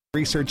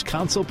Research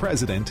Council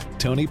President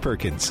Tony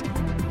Perkins.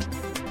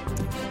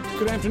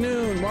 Good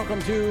afternoon.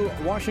 Welcome to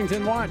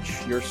Washington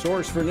Watch, your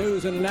source for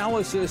news and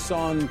analysis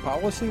on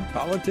policy,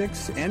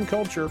 politics, and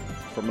culture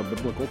from a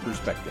biblical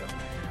perspective.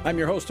 I'm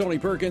your host, Tony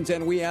Perkins,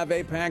 and we have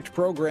a packed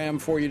program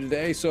for you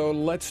today. So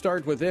let's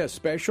start with this.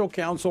 Special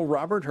Counsel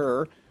Robert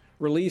Hur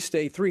released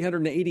a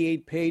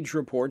 388-page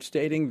report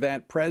stating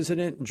that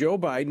President Joe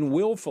Biden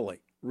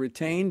willfully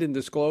retained and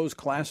disclosed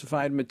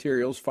classified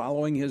materials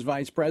following his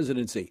vice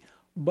presidency,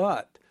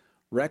 but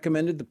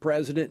recommended the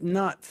president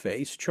not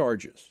face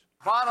charges.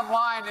 Bottom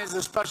line is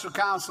the special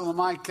counsel, in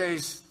my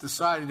case,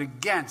 decided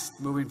against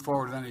moving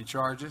forward with any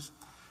charges.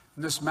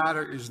 And this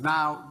matter is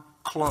now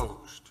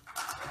closed.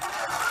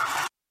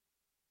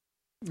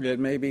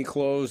 It may be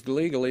closed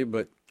legally,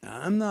 but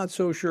I'm not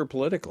so sure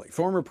politically.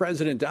 Former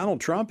President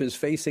Donald Trump is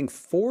facing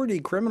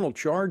 40 criminal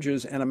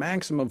charges and a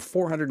maximum of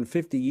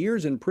 450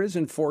 years in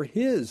prison for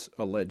his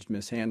alleged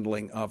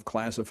mishandling of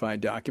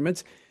classified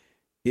documents.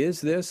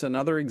 Is this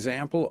another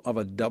example of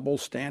a double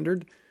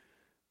standard?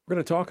 We're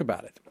going to talk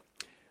about it.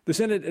 The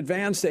Senate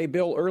advanced a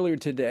bill earlier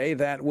today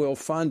that will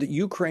fund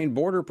Ukraine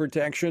border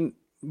protection,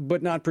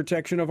 but not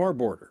protection of our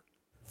border.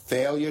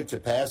 Failure to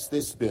pass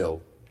this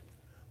bill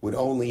would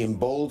only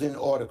embolden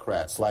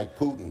autocrats like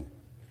Putin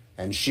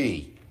and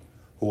Xi,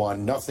 who want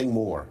nothing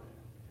more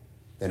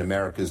than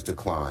America's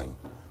decline.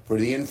 For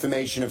the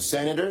information of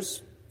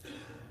senators,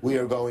 we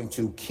are going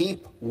to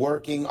keep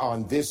working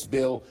on this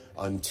bill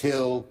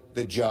until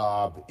the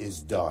job is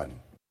done.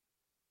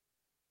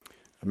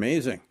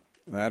 Amazing.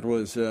 That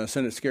was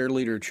Senate Scared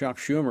Leader Chuck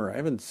Schumer. I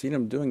haven't seen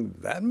him doing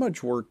that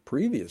much work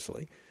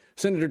previously.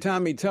 Senator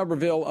Tommy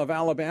Tuberville of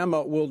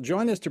Alabama will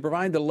join us to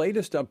provide the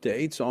latest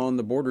updates on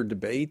the border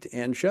debate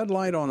and shed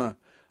light on a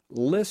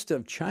list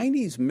of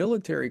Chinese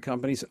military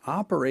companies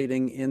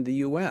operating in the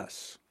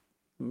U.S.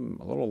 A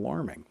little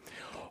alarming.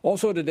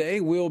 Also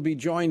today, we'll be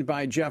joined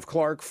by Jeff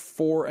Clark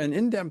for an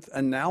in-depth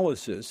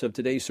analysis of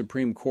today's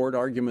Supreme Court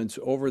arguments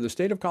over the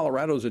state of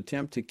Colorado's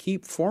attempt to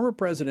keep former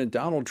President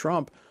Donald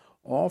Trump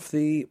off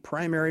the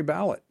primary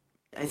ballot.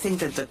 I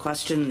think that the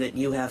question that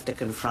you have to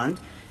confront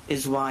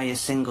is why a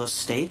single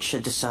state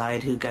should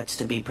decide who gets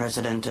to be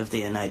president of the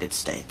United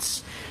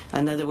States.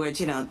 In other words,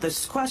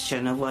 this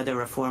question of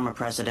whether a former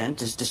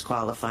president is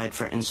disqualified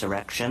for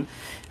insurrection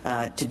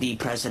to be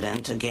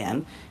president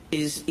again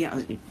is,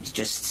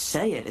 just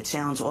say it. It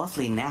sounds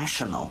awfully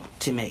national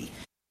to me.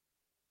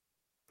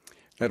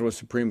 That was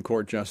Supreme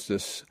Court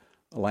Justice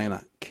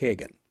Elena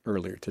Kagan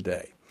earlier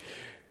today.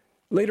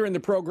 Later in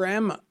the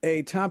program,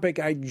 a topic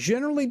I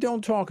generally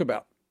don't talk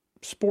about,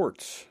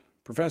 sports.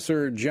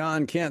 Professor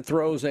John Kindt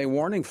throws a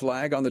warning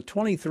flag on the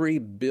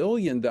 $23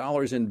 billion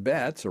in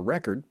bets, a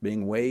record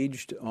being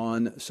waged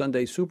on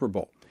Sunday's Super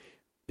Bowl.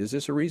 Is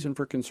this a reason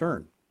for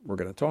concern? We're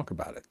going to talk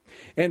about it.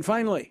 And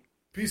finally,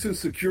 peace and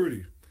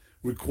security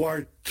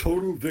require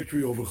total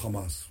victory over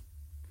Hamas.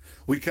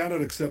 We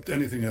cannot accept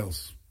anything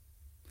else.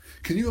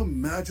 Can you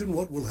imagine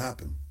what will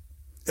happen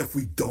if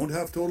we don't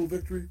have total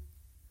victory?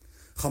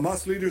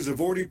 Hamas leaders have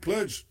already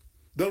pledged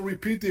they'll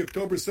repeat the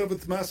October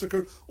 7th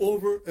massacre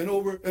over and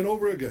over and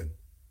over again.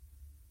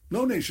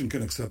 No nation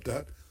can accept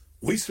that.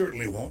 We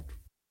certainly won't.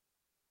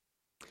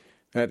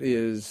 That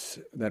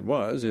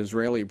was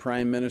Israeli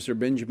Prime Minister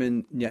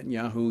Benjamin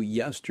Netanyahu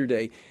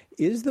yesterday.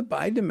 Is the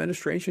Biden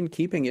administration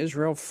keeping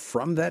Israel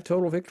from that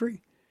total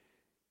victory?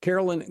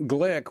 Carolyn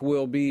Glick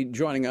will be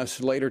joining us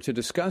later to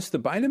discuss the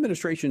Biden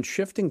administration's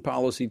shifting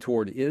policy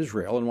toward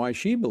Israel and why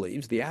she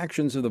believes the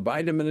actions of the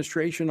Biden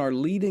administration are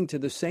leading to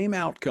the same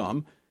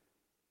outcome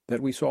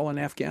that we saw in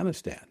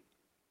Afghanistan.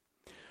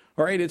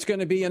 All right, it's going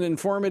to be an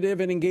informative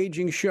and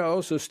engaging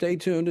show, so stay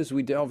tuned as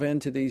we delve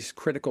into these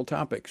critical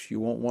topics. You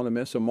won't want to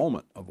miss a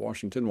moment of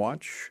Washington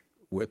Watch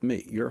with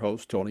me, your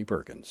host, Tony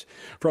Perkins.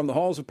 From the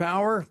halls of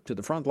power to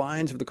the front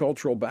lines of the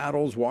cultural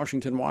battles,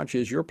 Washington Watch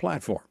is your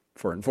platform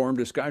for informed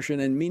discussion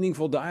and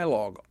meaningful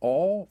dialogue,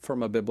 all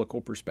from a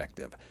biblical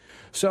perspective.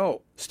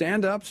 So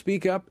stand up,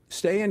 speak up,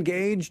 stay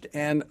engaged,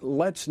 and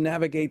let's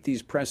navigate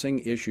these pressing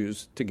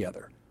issues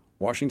together.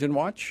 Washington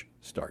Watch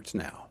starts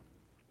now.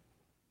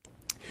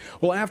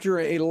 Well, after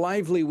a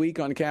lively week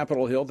on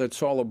Capitol Hill that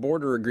saw a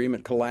border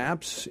agreement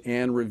collapse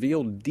and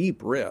revealed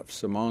deep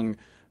rifts among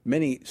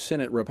many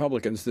Senate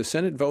Republicans, the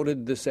Senate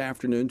voted this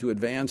afternoon to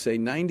advance a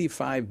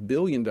 $95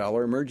 billion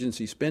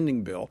emergency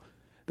spending bill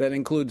that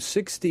includes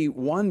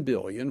 $61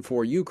 billion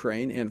for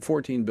Ukraine and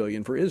 $14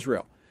 billion for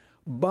Israel,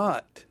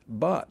 but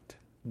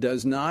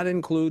does not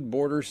include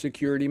border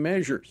security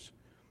measures.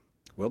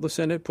 Will the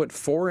Senate put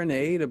foreign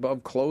aid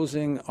above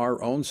closing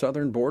our own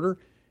southern border?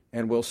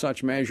 And will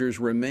such measures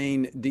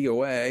remain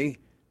DOA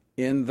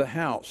in the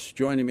House?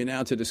 Joining me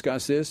now to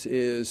discuss this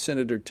is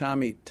Senator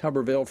Tommy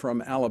Tuberville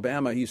from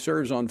Alabama. He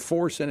serves on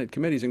 4 Senate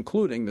committees,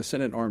 including the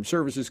Senate Armed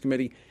Services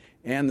Committee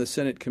and the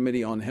Senate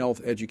Committee on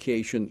Health,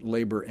 Education,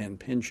 Labor, and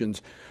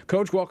Pensions.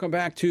 Coach, welcome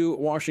back to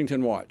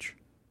Washington Watch.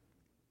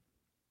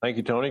 Thank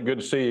you, Tony. Good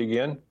to see you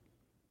again.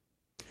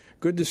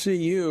 Good to see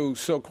you.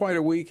 So quite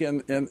a week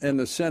in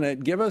the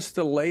Senate. Give us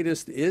the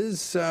latest.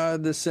 Is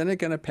the Senate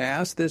going to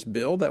pass this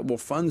bill that will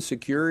fund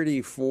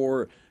security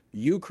for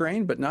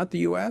Ukraine, but not the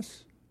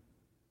U.S.?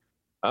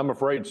 I'm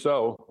afraid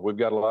so. We've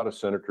got a lot of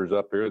senators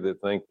up here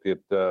that think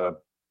that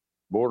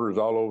borders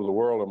all over the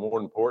world are more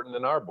important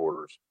than our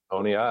borders.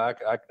 Tony, I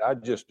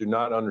just do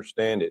not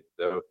understand it.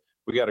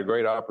 We got a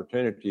great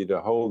opportunity to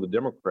hold the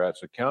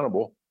Democrats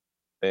accountable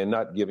and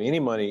not give any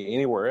money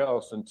anywhere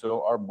else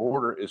until our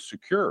border is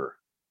secure.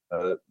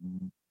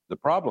 The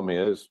problem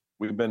is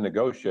we've been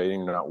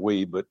negotiating, not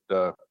we, but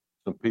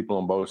some people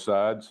on both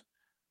sides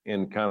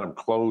in kind of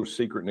closed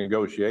secret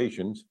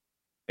negotiations.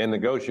 And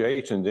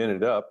negotiations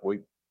ended up,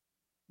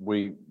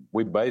 we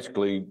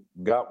basically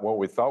got what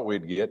we thought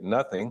we'd get,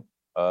 nothing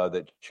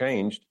that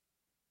changed.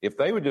 If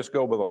they would just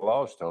go by the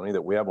laws, Tony,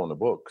 that we have on the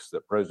books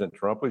that President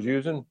Trump was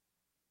using,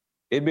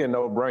 it'd be a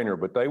no-brainer.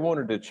 But they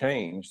wanted to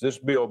change. This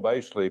bill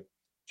basically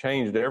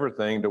changed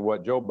everything to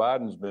what Joe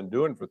Biden's been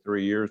doing for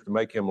 3 years to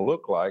make him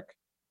look like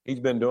he's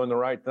been doing the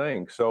right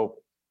thing. So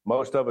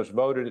most of us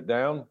voted it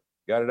down,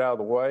 got it out of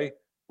the way.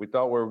 We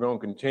thought we were going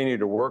to continue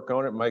to work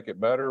on it, make it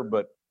better.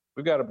 But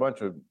we've got a bunch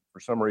of, for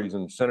some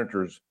reason,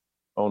 senators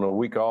on a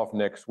week off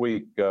next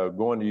week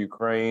going to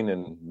Ukraine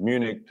and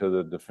Munich to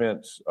the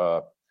Defense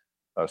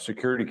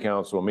Security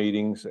Council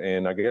meetings.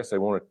 And I guess they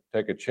want to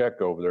take a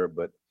check over there.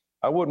 But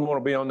I wouldn't want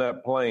to be on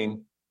that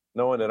plane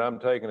knowing that I'm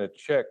taking a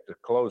check to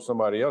close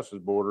somebody else's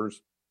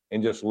borders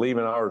and just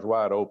leaving ours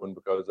wide open,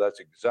 because that's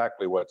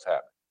exactly what's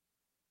happening.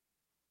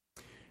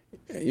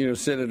 You know,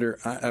 Senator,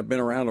 I've been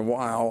around a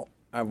while.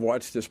 I've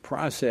watched this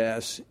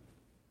process.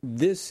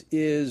 This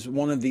is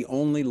one of the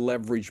only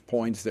leverage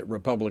points that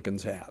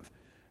Republicans have.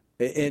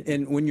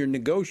 And when you're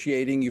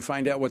negotiating, you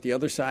find out what the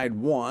other side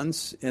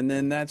wants, and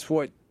then that's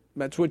what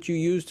you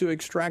use to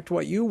extract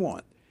what you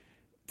want.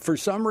 For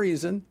some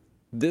reason,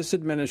 this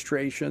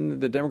administration,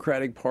 the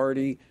Democratic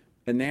Party,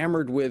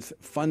 enamored with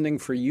funding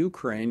for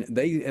Ukraine,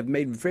 they have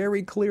made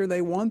very clear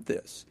they want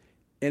this.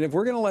 And if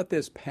we're going to let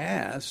this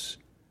pass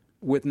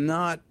with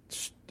not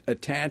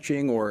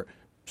attaching or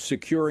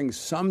securing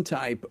some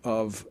type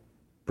of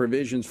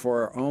provisions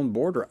for our own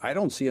border, I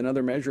don't see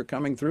another measure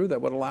coming through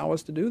that would allow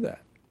us to do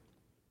that.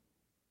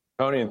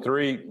 Tony, in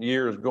 3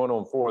 years, going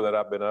on 4 that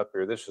I've been up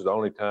here, this is the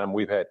only time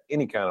we've had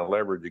any kind of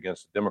leverage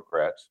against the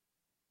Democrats.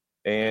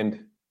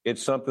 And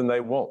it's something they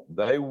want.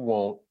 They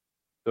want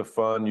to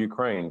fund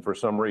Ukraine for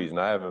some reason.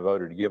 I haven't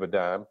voted to give a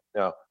dime.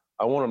 Now,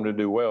 I want them to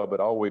do well, but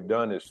all we've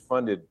done is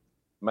funded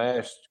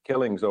mass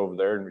killings over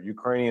there,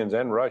 Ukrainians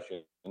and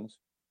Russians.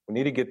 We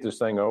need to get this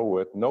thing over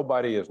with.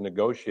 Nobody has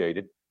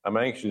negotiated. I'm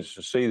anxious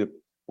to see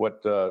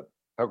what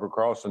Tucker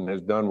Carlson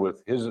has done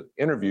with his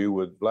interview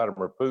with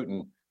Vladimir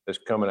Putin that's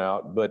coming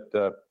out. But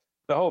the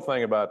whole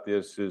thing about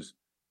this is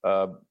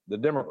the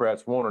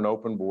Democrats want an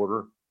open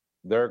border.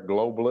 They're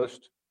globalist.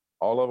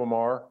 All of them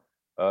are.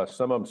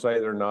 Some of them say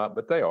they're not,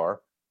 but they are.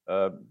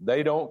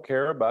 They don't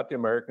care about the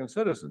American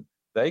citizen.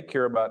 They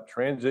care about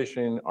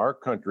transitioning our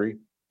country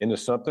into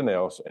something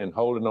else and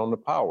holding on to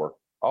power.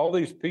 All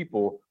these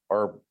people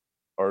are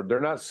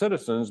they're not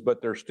citizens,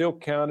 but they're still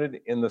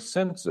counted in the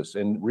census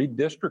and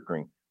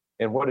redistricting.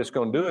 And what it's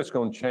going to do, it's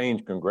going to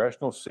change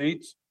congressional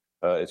seats.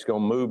 It's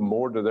going to move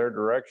more to their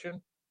direction.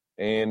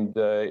 And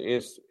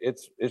it's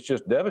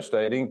just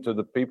devastating to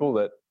the people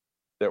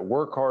that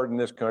work hard in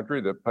this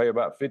country, that pay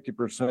about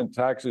 50%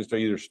 taxes to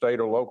either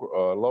state or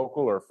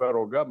local or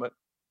federal government,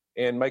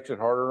 and makes it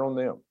harder on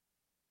them.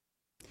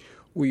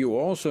 Well, you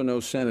also know,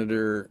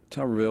 Senator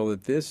Tuberville,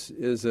 that this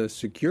is a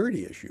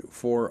security issue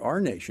for our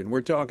nation.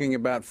 We're talking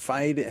about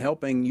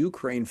helping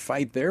Ukraine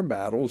fight their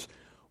battles.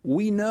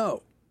 We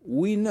know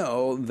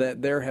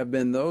that there have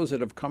been those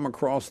that have come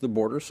across the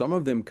border, some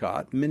of them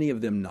caught, many of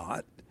them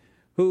not,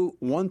 who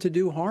want to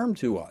do harm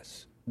to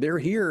us. They're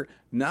here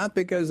not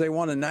because they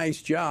want a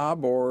nice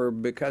job or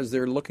because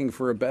they're looking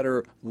for a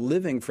better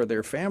living for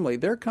their family.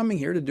 They're coming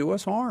here to do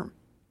us harm.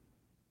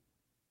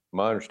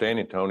 My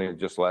understanding, Tony,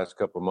 just the last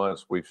couple of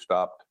months, we've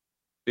stopped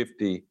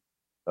 50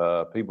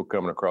 people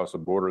coming across the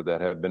border that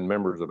have been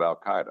members of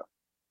Al-Qaeda,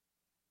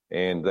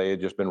 and they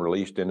had just been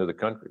released into the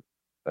country.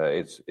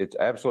 It's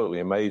absolutely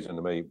amazing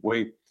to me.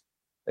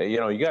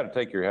 You got to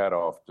take your hat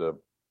off to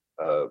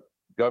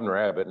Governor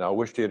Abbott, and I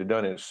wish he had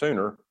done it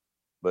sooner,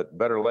 but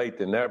better late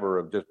than never,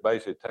 of just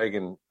basically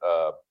taking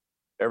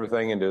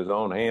everything into his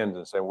own hands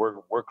and saying,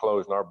 we're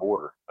closing our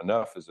border.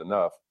 Enough is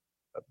enough.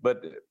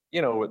 But,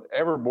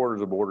 every border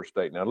is a border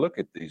state. Now, look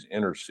at these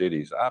inner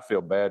cities. I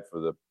feel bad for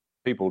the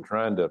people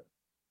trying to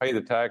pay the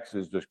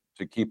taxes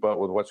to keep up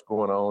with what's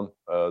going on.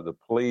 The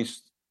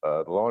police,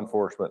 the law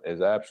enforcement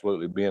is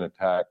absolutely being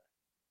attacked.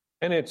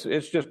 And it's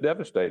just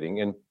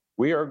devastating. And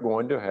we are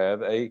going to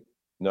have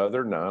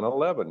another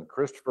 9/11.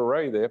 Christopher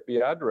Wray, the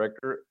FBI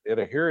director, at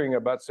a hearing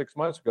about 6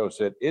 months ago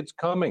said, it's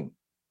coming.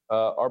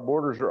 Our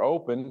borders are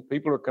open.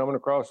 People are coming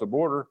across the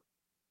border.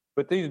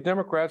 But these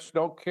Democrats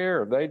don't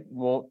care. They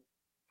want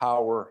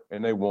power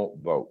and they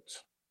want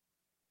votes.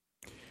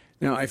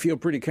 Now, I feel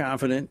pretty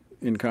confident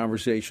in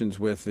conversations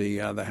with the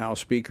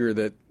House Speaker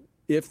that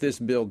if this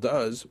bill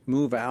does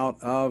move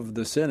out of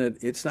the Senate,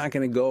 it's not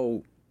going to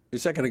go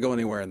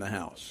anywhere in the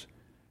House.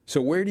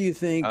 So where do you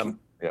think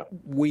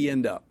we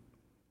end up?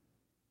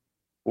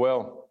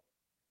 Well,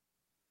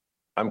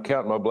 I'm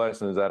counting my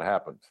blessings that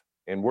happens.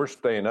 And we're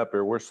staying up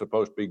here. We're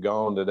supposed to be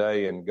gone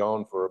today and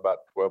gone for about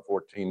 12,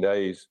 14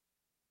 days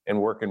and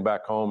working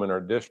back home in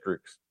our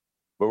districts.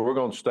 But we're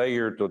going to stay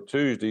here till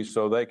Tuesday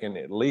so they can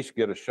at least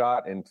get a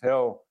shot and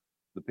tell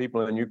the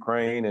people in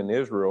Ukraine and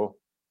Israel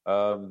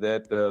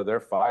that they're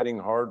fighting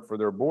hard for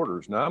their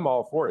borders. Now, I'm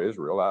all for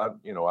Israel.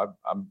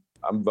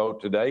 I'm vote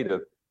today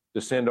to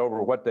send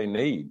over what they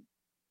need.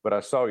 But I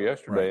saw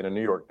yesterday in a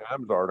New York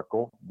Times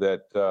article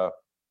that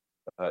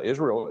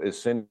Israel is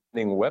sending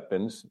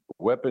weapons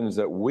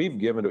that we've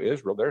given to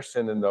Israel. They're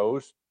sending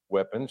those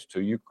weapons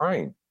to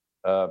Ukraine.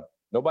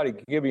 Nobody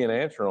can give you an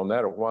answer on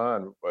that or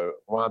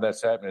why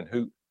that's happening,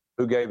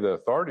 who gave the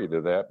authority to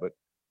that. But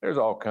there's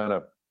all kind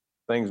of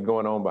things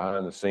going on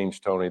behind the scenes,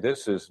 Tony.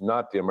 This is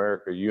not the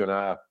America you and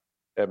I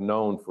have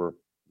known for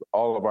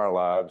all of our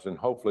lives, and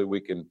hopefully we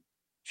can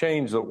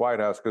change the White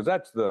House, because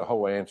that's the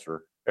whole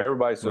answer.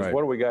 Everybody says,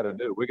 what do we got to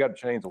do? We got to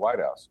change the White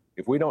House.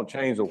 If we don't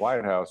change the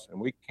White House and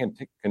we can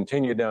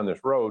continue down this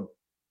road,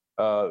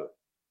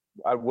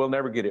 we'll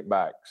never get it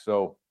back.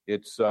 So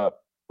it's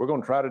we're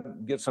going to try to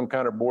get some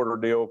kind of border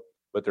deal,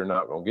 but they're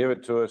not going to give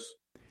it to us.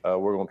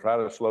 We're going to try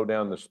to slow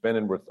down the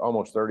spending with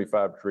almost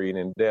 $35 trillion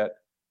in debt.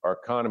 Our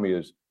economy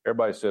is,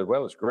 everybody says,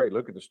 well, it's great.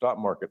 Look at the stock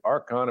market. Our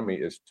economy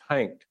is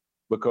tanked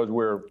because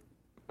we're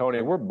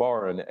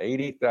borrowing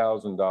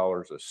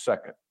 $80,000 a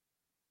second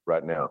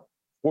right now,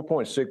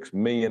 4.6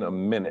 million a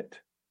minute.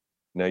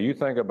 Now you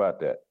think about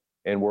that.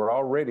 And we're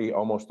already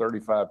almost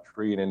 35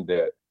 trillion in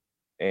debt.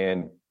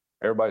 And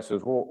everybody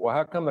says, well,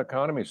 how come the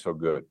economy is so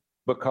good?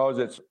 Because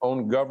it's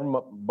on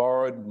government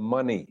borrowed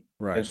money.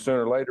 Right. And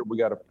sooner or later, we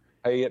got to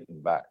pay it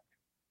back.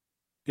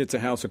 It's a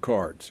house of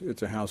cards.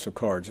 It's a house of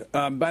cards.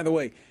 By the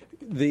way,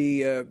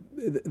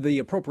 the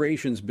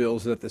appropriations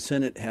bills that the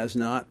Senate has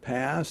not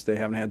passed, they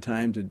haven't had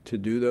time to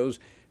do those.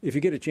 If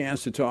you get a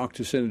chance to talk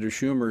to Senator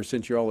Schumer,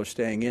 since you all are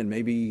staying in,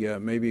 maybe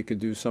you could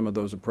do some of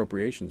those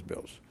appropriations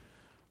bills.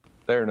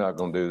 They're not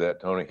going to do that,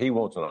 Tony. He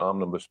wants an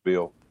omnibus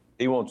bill.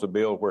 He wants a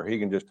bill where he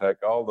can just take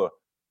all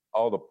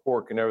the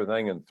pork and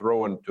everything and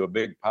throw into a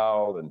big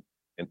pile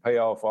and pay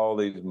off all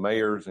these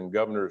mayors and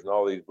governors and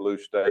all these blue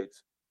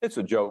states. It's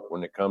a joke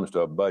when it comes to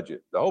a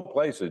budget. The whole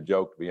place is a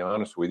joke, to be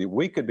honest with you.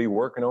 We could be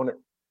working on it,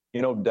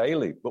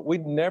 daily, but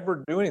we'd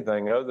never do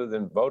anything other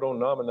than vote on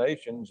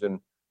nominations and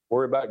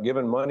worry about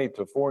giving money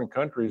to foreign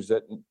countries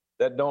that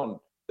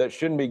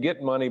shouldn't be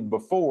getting money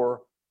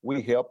before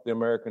we help the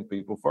American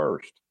people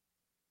first.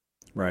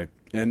 Right.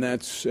 And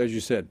that's, as you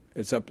said,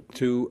 it's up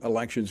to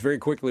elections. Very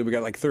quickly, we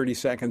got like 30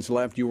 seconds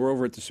left. You were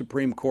over at the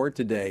Supreme Court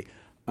today.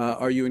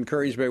 Are you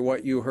encouraged by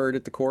what you heard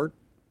at the court?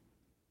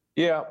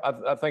 Yeah,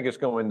 I think it's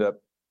going to end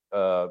up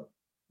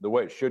the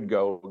way it should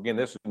go. Again,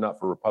 this is not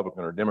for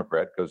Republican or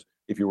Democrat, because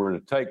if you were to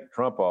take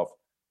Trump off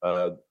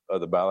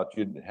the ballot,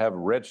 you'd have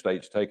red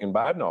states taking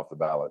Biden off the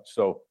ballot.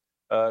 So,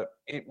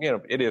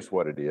 it is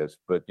what it is.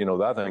 But,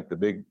 I think the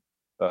big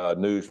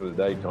news for the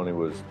day, Tony,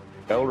 was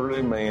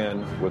elderly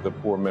man with a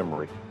poor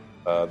memory.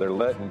 They're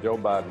letting Joe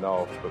Biden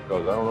off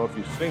because, I don't know if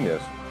you've seen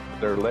this,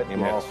 but they're letting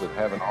him off with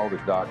having all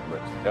his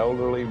documents.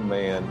 Elderly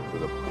man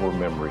with a poor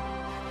memory.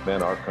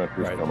 Man, our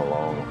country's come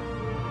along.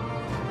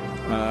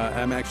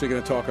 I'm actually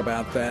going to talk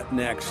about that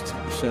next,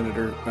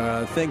 Senator.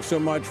 Thanks so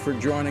much for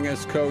joining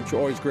us, Coach.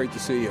 Always great to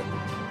see you.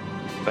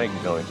 Thank you,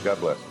 Tony. God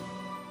bless.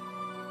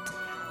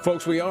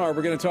 Folks, we're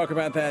going to talk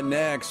about that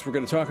next. We're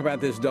going to talk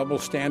about this double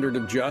standard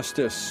of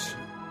justice.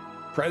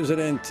 Former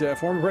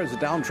President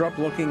Donald Trump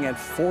looking at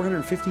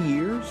 450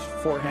 years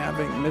for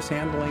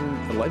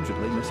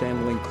allegedly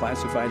mishandling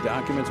classified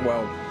documents,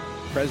 while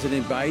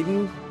President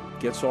Biden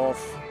gets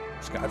off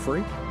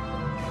scot-free.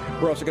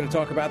 We're also going to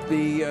talk about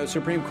the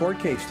Supreme Court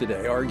case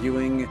today,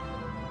 arguing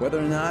whether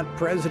or not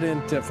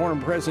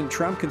former President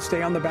Trump can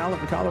stay on the ballot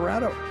in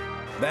Colorado.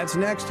 That's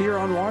next here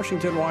on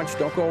Washington Watch.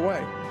 Don't go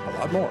away. A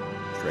lot more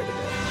straight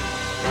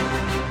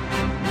ahead.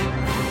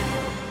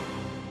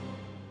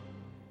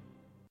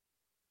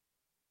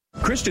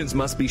 Christians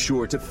must be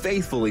sure to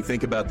faithfully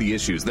think about the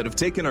issues that have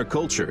taken our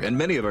culture and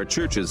many of our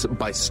churches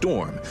by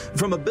storm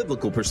from a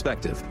biblical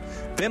perspective.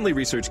 Family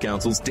Research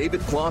Council's David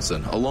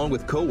Clausen, along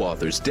with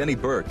co-authors Denny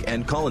Burke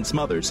and Colin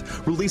Smothers,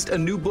 released a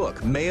new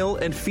book, Male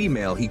and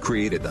Female, He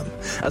Created Them,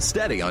 a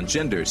study on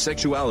gender,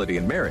 sexuality,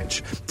 and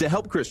marriage to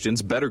help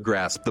Christians better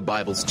grasp the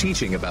Bible's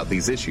teaching about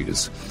these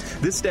issues.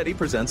 This study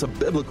presents a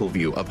biblical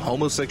view of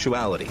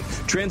homosexuality,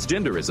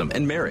 transgenderism,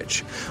 and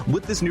marriage.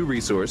 With this new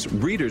resource,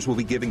 readers will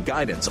be given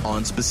guidance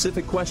on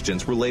specific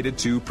questions related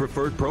to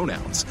preferred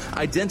pronouns,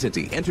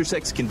 identity,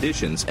 intersex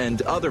conditions,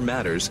 and other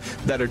matters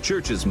that our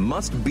churches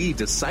must be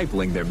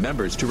discipling their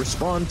members to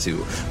respond to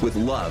with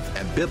love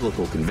and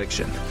biblical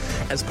conviction.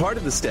 As part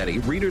of the study,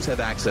 readers have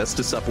access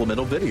to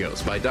supplemental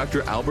videos by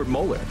Dr. Albert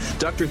Mohler,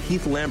 Dr.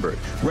 Heath Lambert,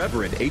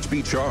 Reverend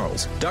H.B.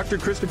 Charles, Dr.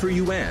 Christopher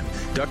Yuan,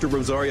 Dr.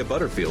 Rosaria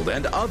Butterfield,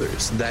 and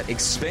others that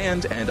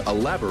expand and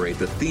elaborate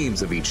the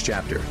themes of each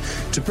chapter.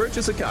 To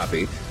purchase a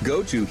copy,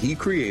 go to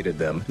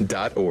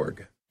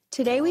HeCreatedThem.org.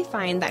 Today we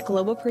find that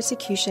global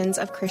persecutions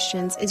of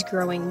Christians is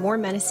growing more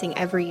menacing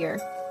every year.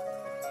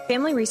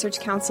 Family Research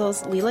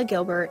Council's Leila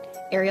Gilbert,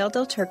 Ariel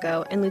Del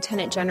Turco, and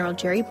Lieutenant General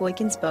Jerry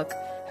Boykin's book,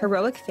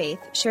 Heroic Faith,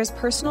 shares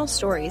personal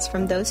stories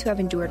from those who have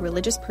endured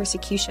religious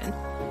persecution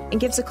and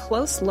gives a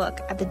close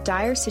look at the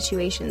dire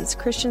situations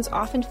Christians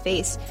often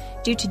face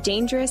due to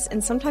dangerous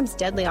and sometimes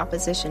deadly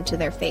opposition to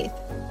their faith.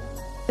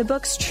 The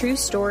book's true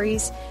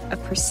stories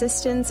of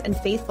persistence and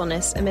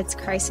faithfulness amidst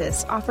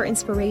crisis offer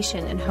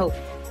inspiration and hope.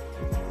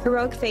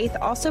 Heroic Faith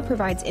also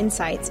provides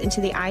insights into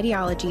the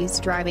ideologies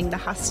driving the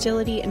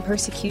hostility and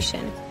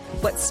persecution,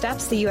 what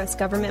steps the U.S.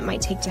 government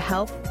might take to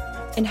help,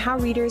 and how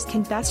readers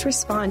can best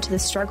respond to the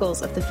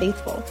struggles of the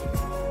faithful.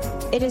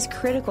 It is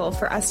critical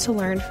for us to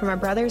learn from our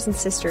brothers and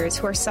sisters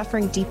who are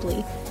suffering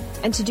deeply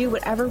and to do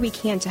whatever we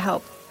can to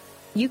help.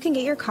 You can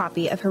get your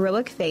copy of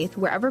Heroic Faith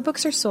wherever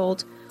books are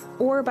sold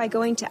or by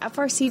going to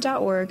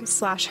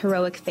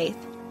frc.org/heroicfaith.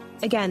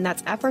 Again,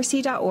 that's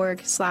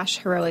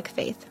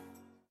frc.org/heroicfaith.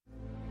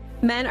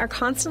 Men are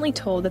constantly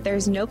told that there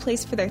is no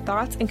place for their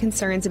thoughts and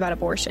concerns about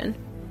abortion.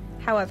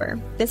 However,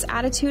 this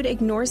attitude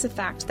ignores the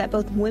fact that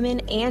both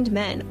women and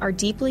men are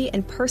deeply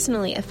and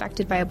personally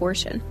affected by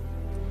abortion.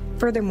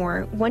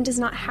 Furthermore, one does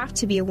not have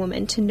to be a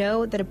woman to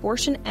know that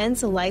abortion ends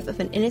the life of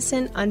an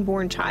innocent,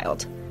 unborn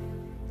child.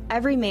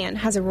 Every man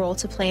has a role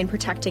to play in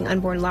protecting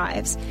unborn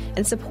lives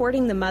and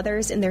supporting the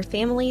mothers in their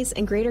families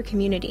and greater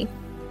community,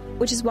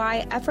 which is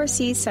why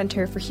FRC's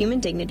Center for Human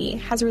Dignity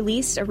has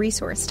released a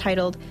resource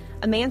titled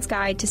A Man's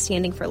Guide to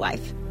Standing for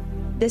Life.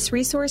 This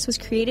resource was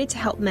created to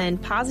help men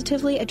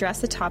positively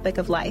address the topic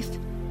of life.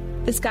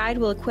 This guide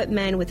will equip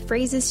men with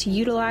phrases to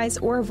utilize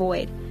or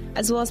avoid,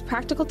 as well as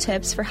practical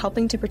tips for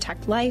helping to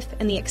protect life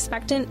and the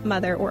expectant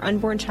mother or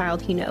unborn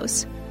child he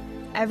knows.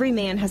 Every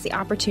man has the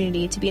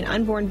opportunity to be an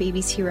unborn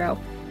baby's hero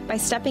by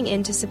stepping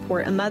in to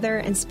support a mother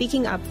and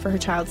speaking up for her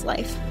child's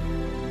life.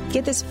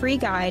 Get this free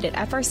guide at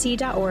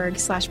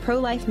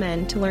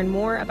frc.org/prolifemen to learn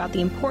more about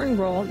the important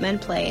role men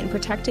play in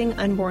protecting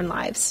unborn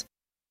lives.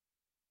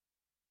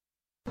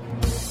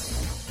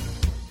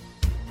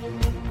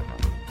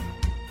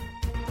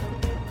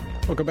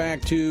 Welcome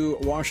back to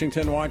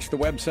Washington Watch, the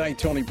website,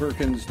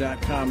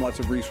 TonyPerkins.com. Lots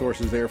of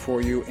resources there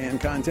for you and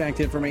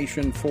contact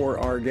information for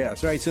our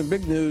guests. All right, some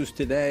big news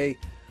today.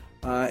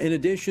 In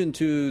addition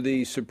to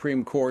the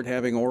Supreme Court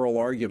having oral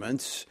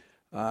arguments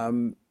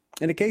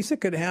in a case that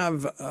could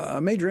have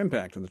a major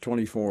impact on the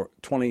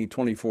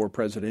 2024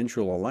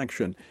 presidential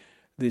election,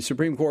 the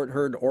Supreme Court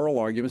heard oral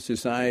arguments to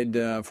decide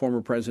former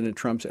President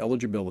Trump's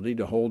eligibility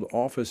to hold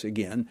office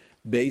again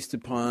based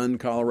upon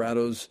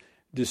Colorado's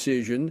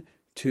decision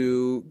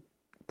to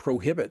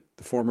prohibit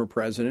the former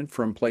president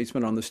from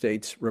placement on the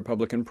state's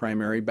Republican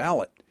primary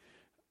ballot.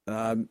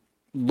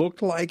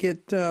 Looked like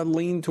it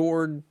leaned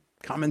toward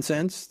common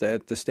sense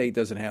that the state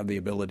doesn't have the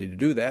ability to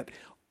do that.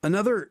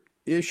 Another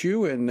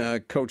issue, and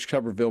Coach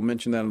Tuberville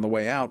mentioned that on the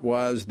way out,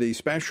 was the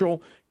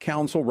special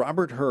counsel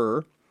Robert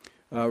Hur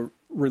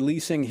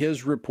releasing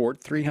his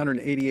report,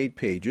 388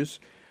 pages,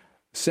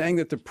 saying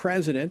that the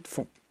president,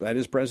 that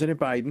is President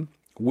Biden,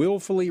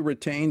 willfully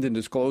retained and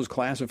disclosed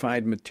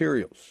classified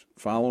materials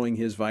following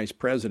his vice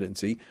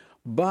presidency,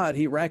 but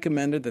he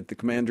recommended that the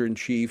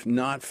commander-in-chief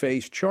not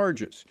face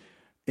charges.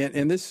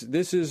 And this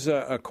is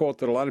a quote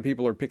that a lot of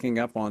people are picking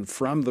up on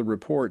from the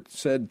report,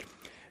 said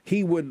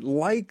he would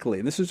likely,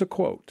 and this is a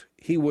quote,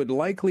 he would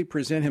likely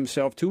present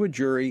himself to a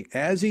jury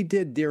as he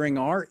did during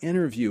our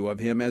interview of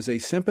him as a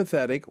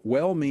sympathetic,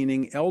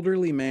 well-meaning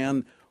elderly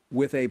man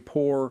with a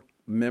poor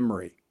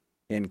memory,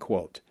 end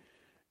quote.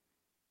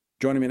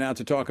 Joining me now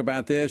to talk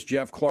about this,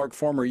 Jeff Clark,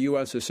 former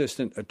U.S.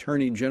 Assistant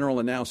Attorney General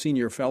and now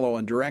Senior Fellow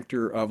and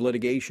Director of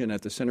Litigation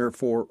at the Center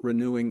for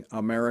Renewing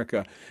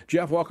America.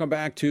 Jeff, welcome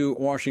back to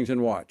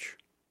Washington Watch.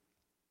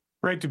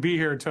 Great to be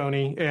here,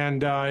 Tony.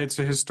 And it's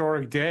a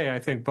historic day, I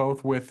think,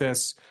 both with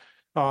this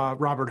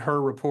Robert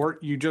Hur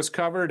report you just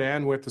covered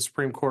and with the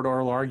Supreme Court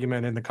oral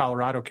argument in the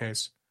Colorado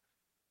case.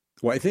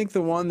 Well, I think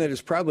the one that is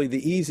probably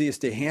the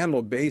easiest to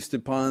handle based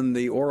upon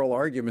the oral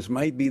arguments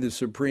might be the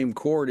Supreme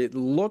Court. It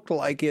looked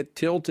like it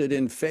tilted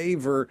in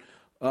favor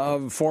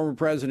of former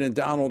President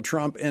Donald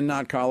Trump and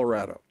not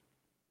Colorado.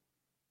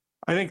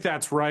 I think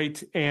that's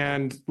right.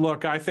 And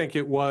look, I think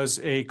it was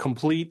a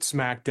complete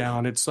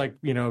smackdown. It's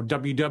like,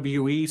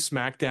 WWE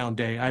SmackDown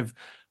Day. I've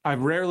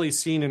rarely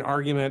seen an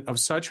argument of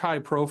such high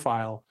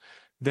profile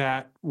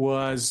that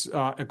was,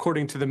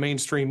 according to the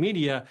mainstream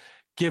media,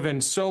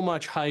 given so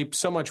much hype,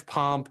 so much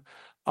pomp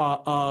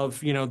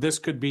this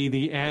could be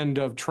the end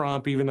of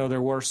Trump, even though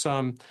there were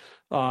some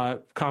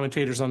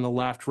commentators on the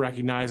left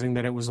recognizing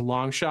that it was a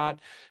long shot.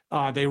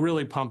 They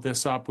really pumped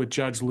this up with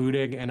Judge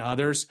Ludig and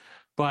others.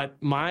 But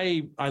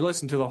I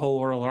listened to the whole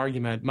oral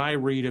argument. My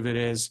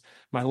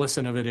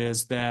listen of it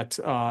is that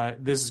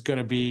this is going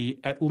to be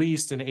at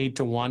least an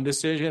 8-1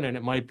 decision, and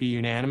it might be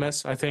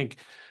unanimous. I think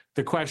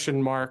the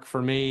question mark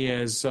for me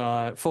is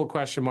full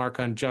question mark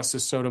on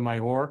Justice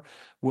Sotomayor.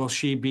 Will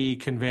she be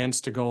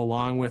convinced to go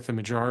along with the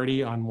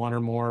majority on one or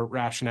more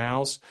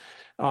rationales?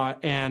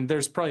 And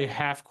there's probably a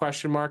half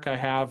question mark I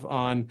have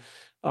on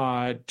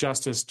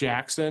Justice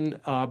Jackson,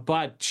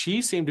 but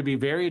she seemed to be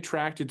very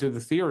attracted to the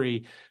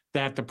theory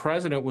that the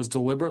president was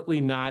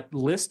deliberately not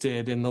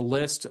listed in the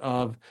list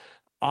of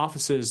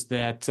offices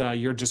that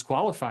you're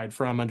disqualified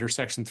from under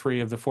Section 3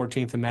 of the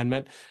 14th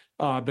Amendment,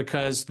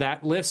 because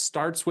that list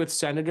starts with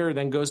senator,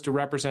 then goes to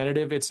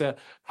representative. It's a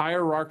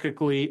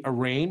hierarchically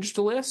arranged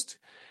list,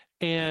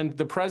 and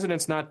the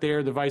president's not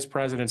there, the vice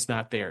president's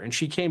not there. And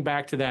she came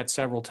back to that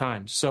several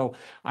times. So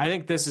I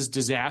think this is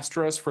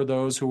disastrous for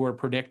those who were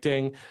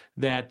predicting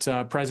that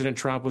President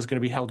Trump was going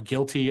to be held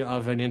guilty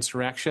of an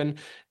insurrection.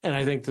 And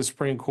I think the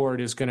Supreme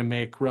Court is going to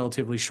make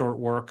relatively short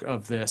work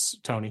of this,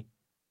 Tony.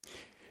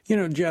 You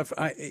know, Jeff,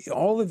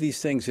 all of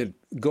these things that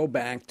go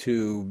back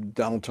to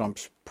Donald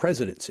Trump's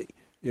presidency,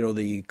 you know,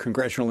 the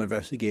congressional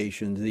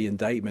investigations, the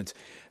indictments,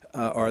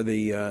 or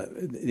the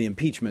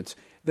impeachments,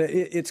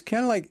 it's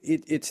kind of like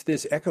it's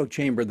this echo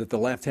chamber that the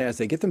left has.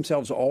 They get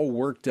themselves all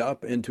worked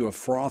up into a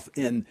froth,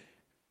 and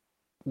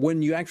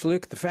when you actually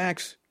look at the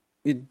facts,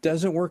 it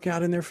doesn't work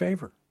out in their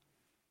favor.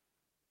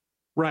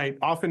 Right.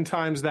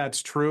 Oftentimes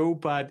that's true,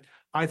 but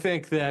I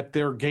think that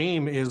their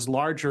game is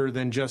larger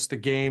than just the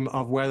game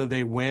of whether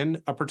they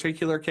win a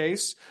particular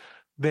case.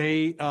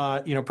 They,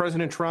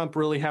 President Trump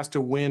really has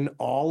to win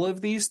all of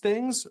these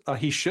things.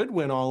 He should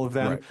win all of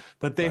them, right.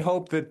 But they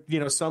hope that,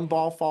 some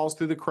ball falls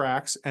through the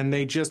cracks, and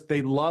they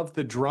love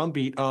the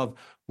drumbeat of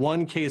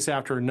one case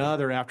after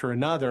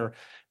another.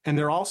 And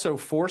they're also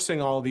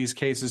forcing all of these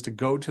cases to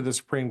go to the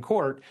Supreme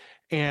Court,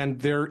 and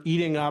they're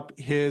eating up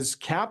his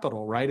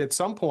capital, right? At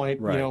some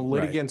point,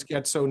 litigants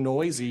get so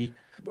noisy,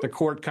 the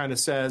court kind of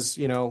says,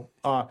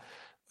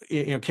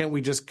 can't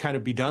we just kind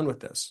of be done with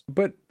this?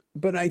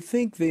 But I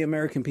think the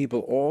American people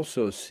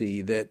also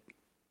see that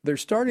they're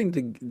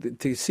starting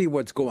to see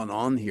what's going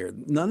on here.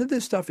 None of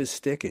this stuff is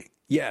sticking.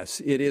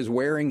 Yes, it is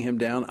wearing him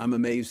down. I'm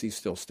amazed he's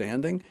still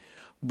standing.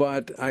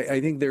 But I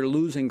think they're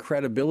losing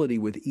credibility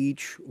with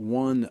each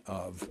one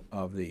of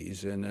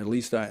these. And at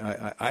least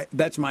I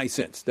that's my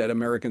sense, that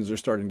Americans are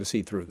starting to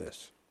see through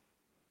this.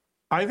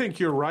 I think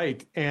you're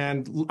right.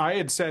 And I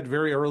had said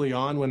very early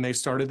on when they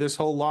started this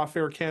whole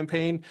lawfare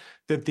campaign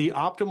that the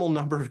optimal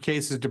number of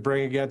cases to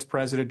bring against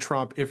President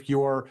Trump, if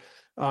you're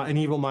an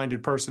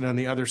evil-minded person on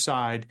the other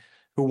side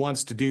who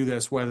wants to do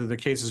this, whether the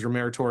cases are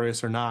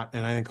meritorious or not,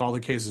 and I think all the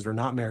cases are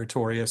not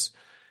meritorious,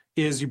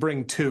 is you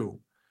bring 2.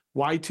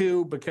 Why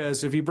 2?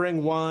 Because if you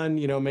bring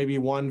 1, maybe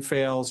 1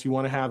 fails, you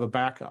want to have a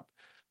backup.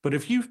 But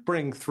if you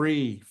bring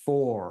 3,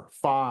 4,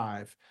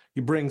 5,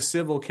 you bring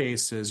civil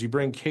cases, you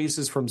bring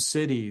cases from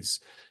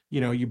cities,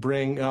 you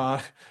bring,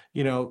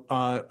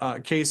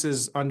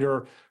 cases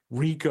under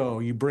RICO,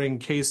 you bring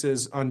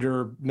cases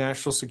under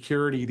national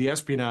security, the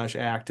Espionage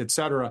Act, et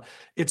cetera.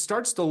 It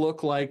starts to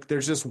look like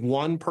there's just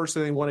one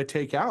person they want to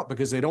take out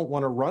because they don't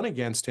want to run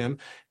against him,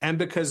 and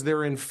because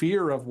they're in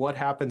fear of what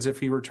happens if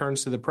he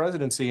returns to the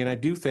presidency. And I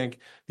do think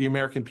the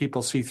American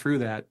people see through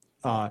that,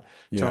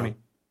 Tony.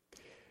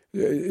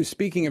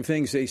 Speaking of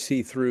things they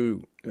see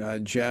through,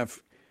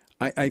 Jeff,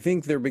 I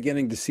think they're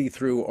beginning to see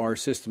through our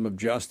system of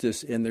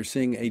justice, and they're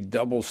seeing a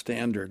double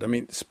standard. I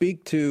mean,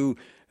 speak to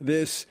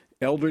this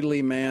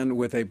elderly man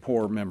with a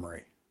poor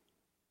memory.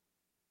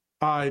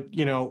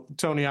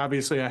 Tony,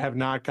 obviously I have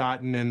not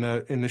gotten in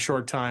the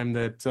short time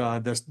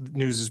that this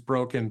news is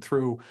broken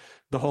through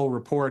the whole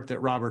report that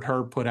Robert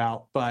Hur put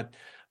out. But,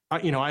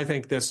 I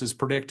think this is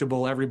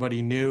predictable.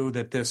 Everybody knew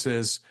that this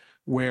is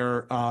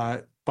where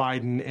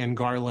Biden and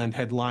Garland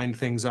had lined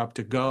things up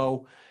to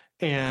go.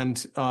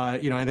 And,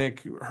 I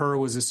think Hur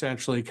was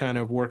essentially kind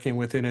of working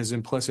within his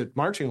implicit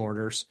marching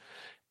orders.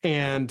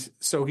 And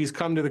so he's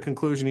come to the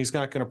conclusion he's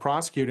not going to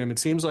prosecute him. It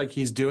seems like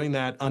he's doing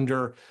that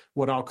under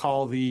what I'll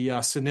call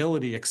the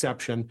senility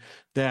exception,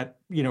 that,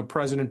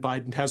 President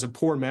Biden has a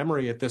poor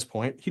memory at this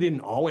point. He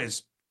didn't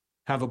always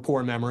have a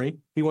poor memory.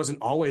 He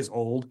wasn't always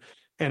old.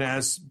 And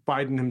as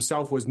Biden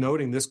himself was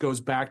noting, this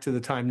goes back to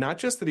the time, not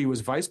just that he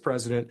was vice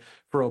president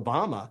for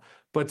Obama,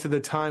 but to the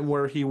time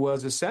where he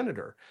was a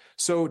senator.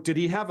 So did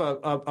he have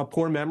a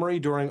poor memory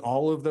during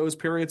all of those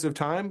periods of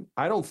time?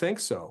 I don't think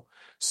so.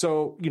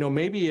 So,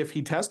 maybe if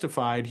he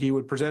testified, he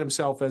would present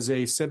himself as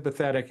a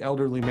sympathetic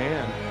elderly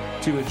man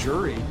to a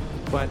jury.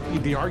 But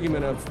the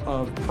argument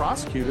of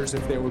prosecutors,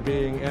 if they were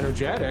being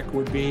energetic,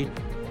 would be,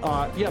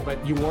 but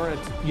you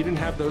didn't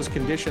have those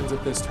conditions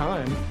at this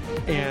time.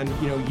 And,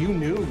 you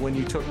knew when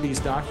you took these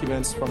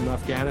documents from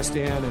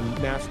Afghanistan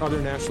and other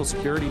national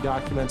security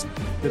documents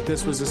that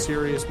this was a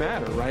serious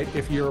matter, right?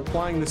 If you're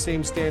applying the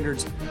same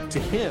standards to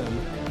him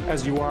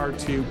as you are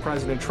to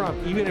President Trump,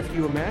 even if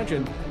you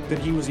imagine that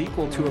he was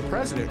equal to a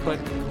president, but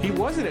he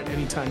wasn't at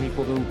any time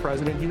equal to a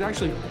president. He's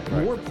actually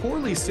more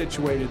poorly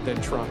situated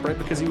than Trump, right?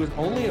 Because he was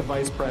only a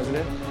vice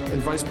president,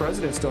 and vice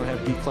presidents don't have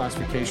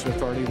declassification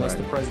authority unless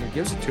the president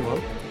gives it to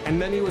him. And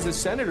then he was a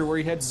senator where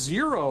he had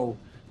 0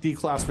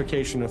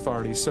 declassification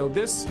authority. So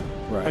this,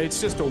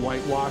 it's just a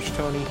whitewash,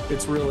 Tony.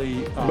 It's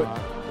really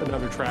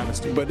another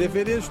travesty. But if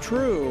it is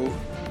true,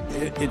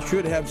 it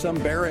should have some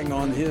bearing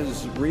on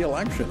his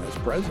re-election as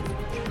president.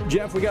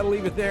 Jeff, we got to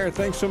leave it there.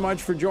 Thanks so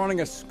much for joining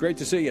us. Great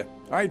to see you.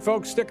 All right,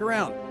 folks, stick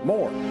around.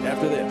 More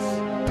after this.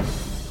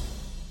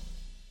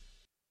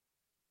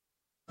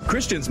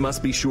 Christians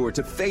must be sure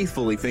to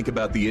faithfully think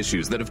about the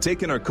issues that have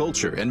taken our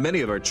culture and many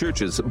of our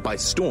churches by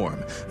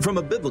storm from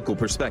a biblical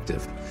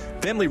perspective.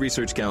 Family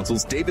Research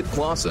Council's David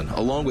Clausen,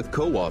 along with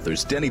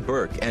co-authors Denny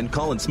Burke and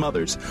Colin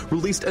Smothers,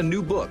 released a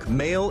new book,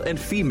 Male and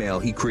Female,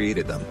 He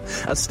Created Them,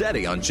 a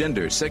study on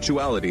gender,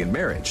 sexuality, and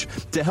marriage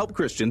to help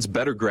Christians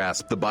better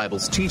grasp the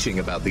Bible's teaching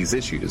about these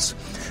issues.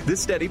 This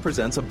study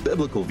presents a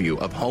biblical view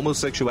of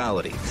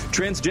homosexuality,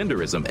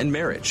 transgenderism, and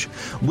marriage.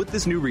 With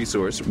this new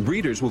resource,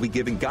 readers will be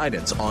given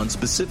guidance on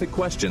specific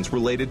questions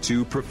related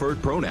to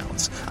preferred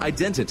pronouns,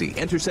 identity,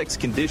 intersex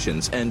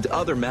conditions, and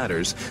other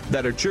matters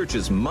that our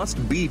churches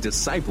must be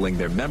discipling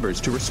their members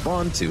to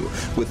respond to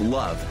with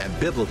love and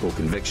biblical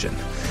conviction.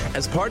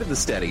 As part of the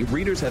study,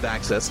 readers have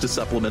access to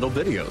supplemental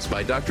videos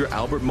by Dr.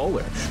 Albert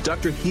Mohler,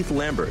 Dr. Heath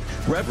Lambert,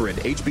 Reverend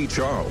H.B.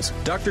 Charles,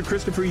 Dr.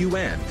 Christopher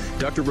Yuan,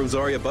 Dr.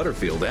 Rosaria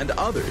Butterfield, and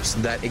others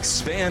that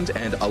expand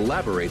and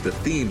elaborate the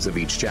themes of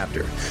each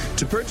chapter.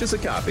 To purchase a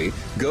copy,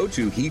 go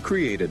to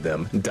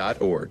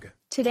hecreatedthem.org.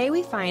 Today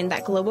we find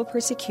that global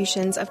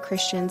persecutions of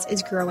Christians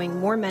is growing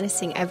more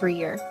menacing every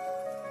year.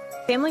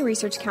 Family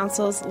Research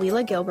Council's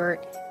Leila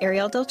Gilbert,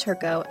 Ariel Del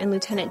Turco, and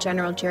Lieutenant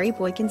General Jerry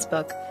Boykin's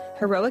book,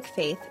 Heroic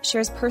Faith,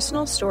 shares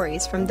personal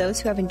stories from those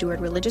who have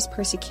endured religious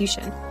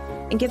persecution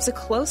and gives a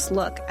close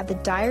look at the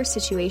dire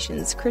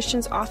situations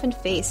Christians often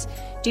face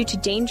due to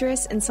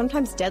dangerous and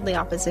sometimes deadly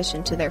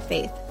opposition to their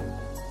faith.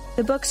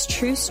 The book's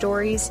true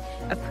stories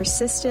of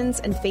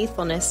persistence and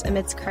faithfulness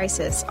amidst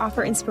crisis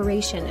offer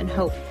inspiration and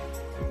hope.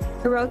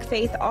 Heroic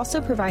Faith also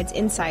provides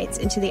insights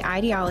into the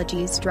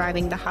ideologies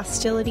driving the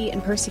hostility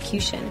and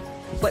persecution,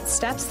 what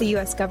steps the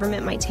U.S.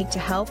 government might take to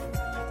help,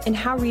 and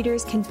how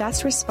readers can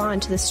best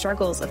respond to the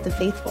struggles of the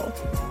faithful.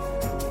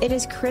 It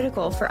is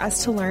critical for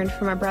us to learn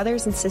from our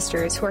brothers and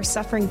sisters who are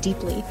suffering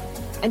deeply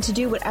and to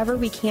do whatever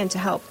we can to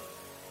help.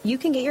 You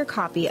can get your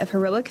copy of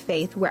Heroic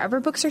Faith wherever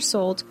books are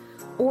sold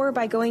or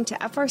by going to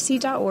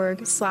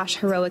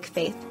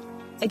frc.org/heroicfaith.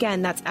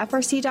 Again, that's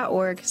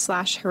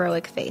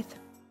frc.org/heroicfaith.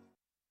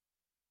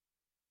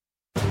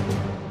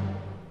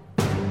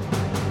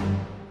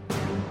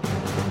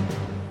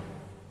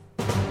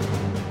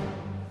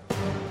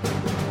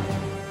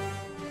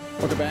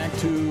 Welcome back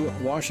to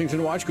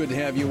Washington Watch. Good to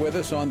have you with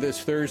us on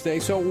this Thursday.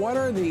 So what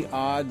are the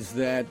odds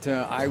that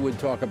I would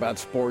talk about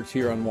sports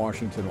here on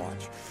Washington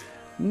Watch?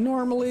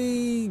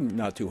 Normally,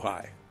 not too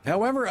high.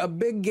 However, a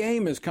big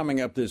game is coming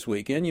up this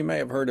weekend. You may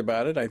have heard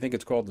about it. I think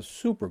it's called the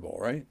Super Bowl,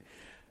 right?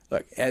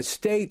 Look, as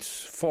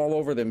states fall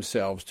over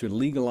themselves to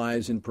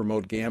legalize and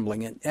promote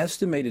gambling, an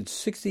estimated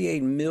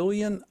 68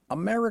 million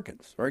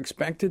Americans are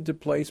expected to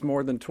place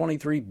more than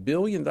 $23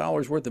 billion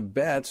worth of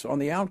bets on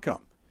the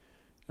outcome.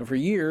 Now, for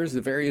years,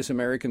 the various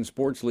American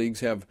sports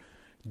leagues have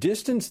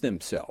distanced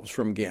themselves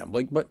from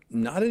gambling, but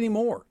not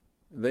anymore.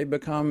 They've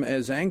become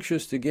as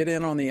anxious to get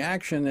in on the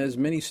action as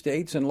many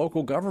states and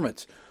local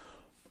governments,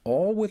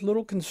 all with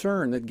little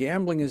concern that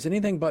gambling is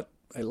anything but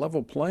a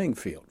level playing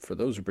field for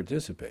those who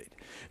participate.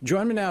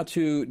 Join me now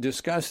to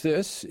discuss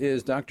this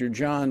is Dr.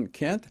 John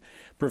Kindt,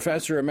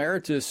 Professor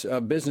Emeritus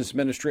of Business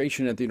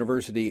Administration at the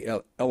University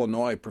of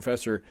Illinois.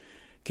 Professor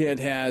Kindt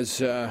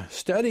has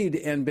studied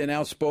and been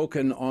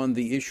outspoken on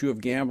the issue of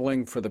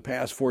gambling for the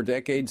past 4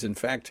 decades. In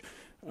fact,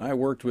 I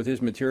worked with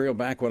his material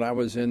back when I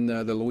was in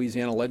the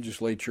Louisiana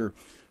legislature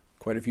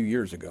quite a few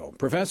years ago.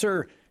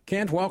 Professor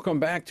Kindt, welcome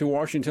back to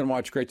Washington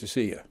Watch. Great to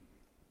see you.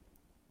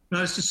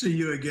 Nice to see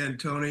you again,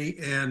 Tony.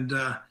 And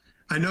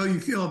I know you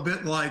feel a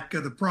bit like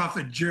the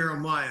prophet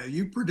Jeremiah.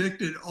 You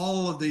predicted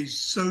all of these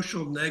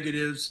social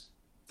negatives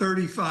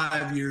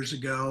 35 years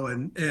ago,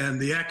 and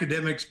the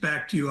academics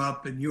backed you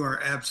up, and you are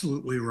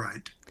absolutely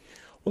right.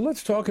 Well,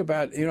 let's talk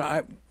about,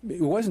 it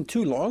wasn't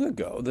too long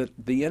ago that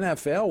the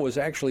NFL was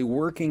actually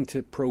working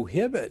to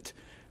prohibit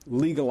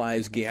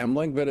legalized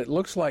gambling, but it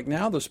looks like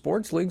now the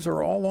sports leagues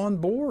are all on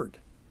board.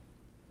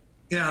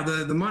 Yeah,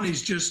 the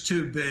money's just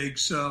too big,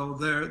 so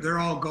they're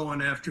all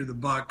going after the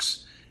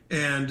bucks,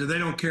 and they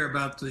don't care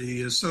about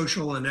the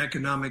social and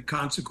economic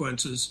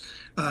consequences.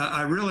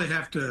 I really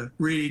have to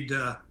read,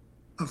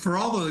 for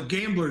all the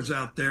gamblers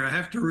out there, I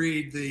have to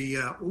read the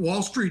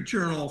Wall Street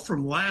Journal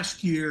from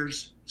last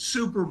year's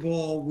Super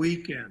Bowl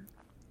weekend.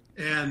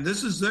 And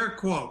this is their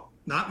quote,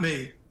 not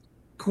me.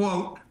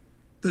 Quote,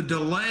 "The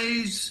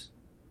delays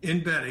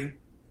in betting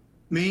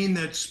mean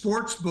that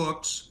sports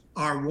books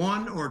are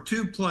 1 or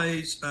 2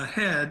 plays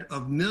ahead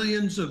of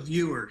millions of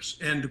viewers,"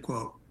 end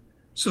quote.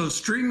 So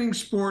streaming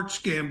sports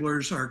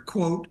gamblers are,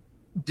 quote,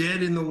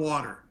 "dead in the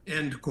water,"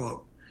 end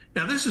quote.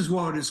 Now, this is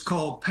what is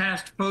called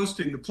past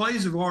posting. The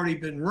plays have already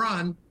been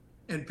run,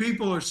 and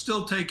people are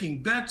still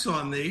taking bets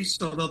on these.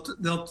 So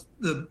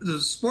the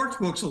sports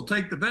books will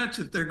take the bets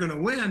if they're going to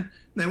win.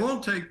 They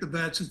won't take the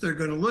bets if they're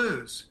going to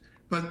lose.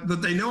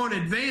 But they know in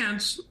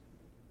advance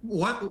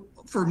what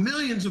for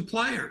millions of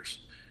players.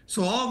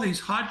 So all these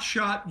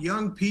hotshot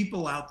young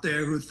people out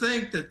there who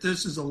think that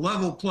this is a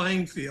level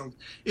playing field,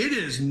 it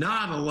is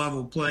not a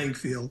level playing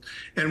field.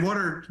 And what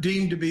are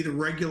deemed to be the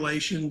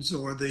regulations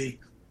or the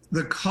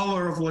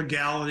color of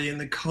legality and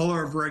the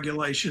color of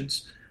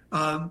regulations,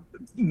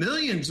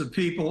 millions of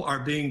people are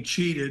being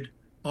cheated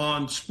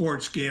on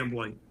sports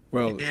gambling.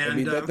 Well, and, I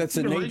mean, that's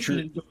the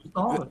nature.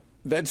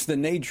 That's the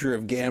nature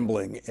of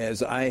gambling,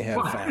 as I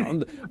have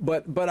found.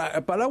 But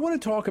I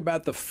want to talk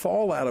about the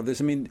fallout of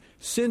this. I mean,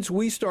 since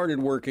we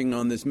started working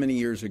on this many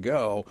years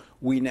ago,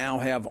 we now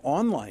have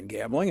online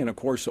gambling, and of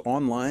course,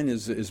 online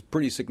is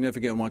pretty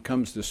significant when it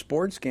comes to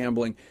sports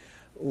gambling.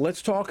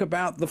 Let's talk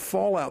about the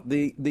fallout,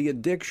 the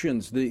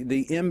addictions,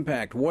 the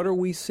impact. What are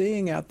we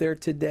seeing out there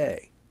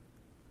today?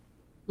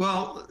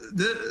 Well,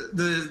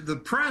 the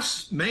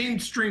press,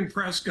 mainstream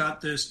press, got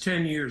this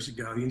 10 years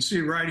ago. You can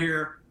see right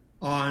here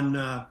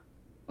on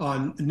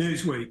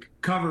Newsweek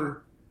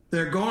cover.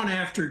 They're going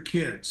after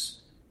kids,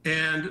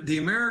 and the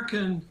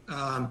American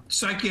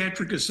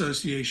Psychiatric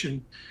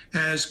Association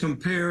has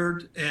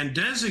compared and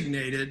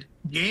designated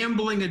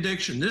gambling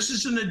addiction. This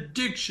is an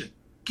addiction.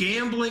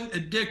 Gambling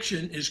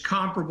addiction is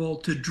comparable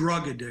to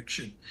drug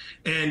addiction,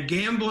 and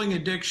gambling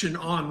addiction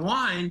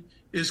online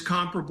is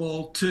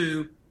comparable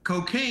to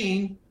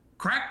cocaine,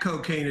 crack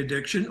cocaine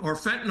addiction, or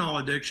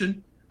fentanyl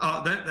addiction.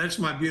 That's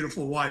my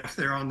beautiful wife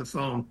there on the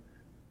phone.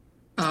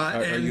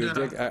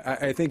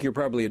 I think you're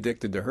probably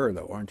addicted to her,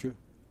 though, aren't you?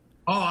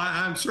 Oh,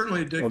 I'm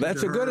certainly addicted to her. Well,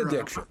 that's a good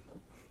addiction.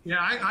 Yeah,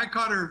 I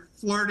caught her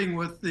flirting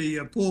with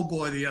the pool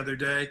boy the other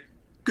day.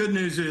 Good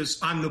news is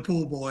I'm the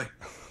pool boy.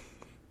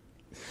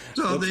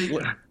 So go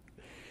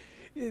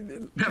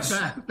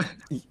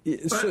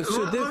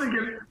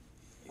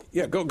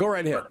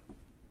right ahead.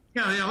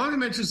 Yeah, let me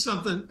mention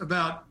something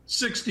about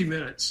 60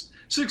 Minutes.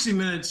 60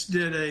 Minutes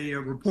did a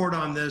report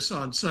on this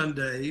on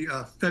Sunday,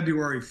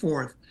 February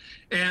 4th.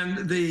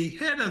 And the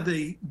head of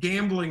the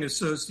Gambling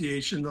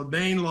Association, the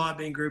main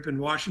lobbying group in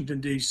Washington,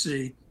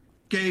 D.C.,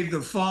 gave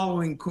the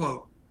following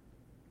quote,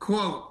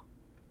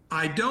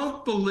 "I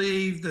don't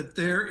believe that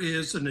there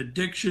is an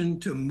addiction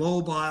to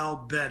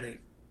mobile betting,"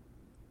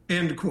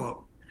 end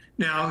quote.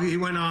 Now, he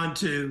went on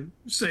to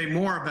say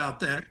more about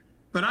that.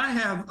 But I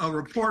have a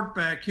report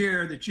back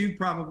here that you've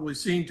probably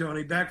seen,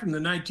 Tony, back from the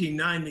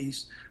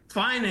 1990s,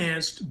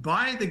 financed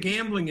by the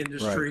gambling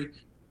industry. Right.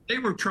 They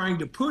were trying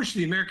to push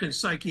the American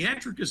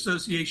Psychiatric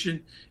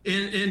Association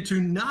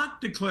into not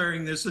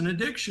declaring this an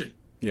addiction.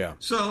 Yeah.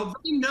 So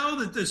they know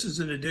that this is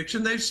an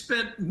addiction. They've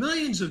spent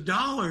millions of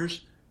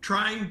dollars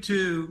trying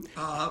to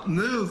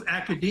move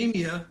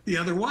academia the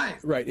other way.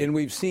 Right. And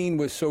we've seen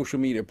with social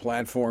media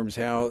platforms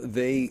how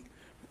they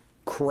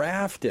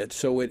craft it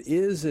so it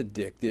is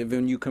addictive,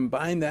 and you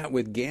combine that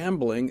with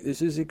gambling,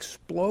 this is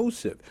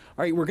explosive.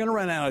 All right, we're going to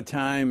run out of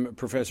time,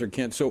 Professor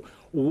Kindt. So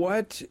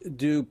what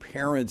do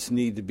parents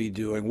need to be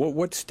doing?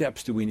 What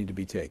steps do we need to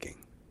be taking?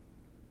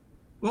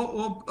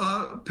 Well,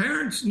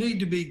 parents need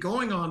to be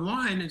going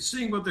online and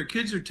seeing what their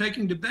kids are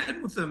taking to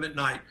bed with them at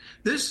night.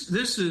 This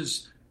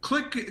is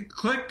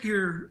click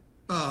your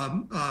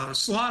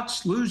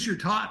slots, lose your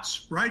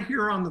tots right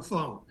here on the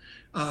phone.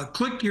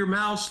 Click your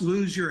mouse,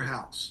 lose your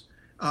house.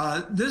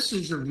 This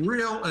is a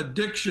real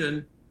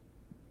addiction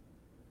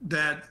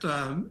that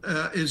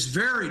is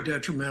very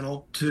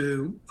detrimental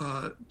to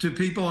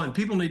people, and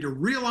people need to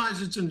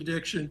realize it's an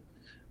addiction.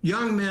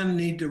 Young men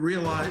need to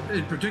realize,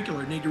 in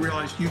particular,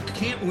 you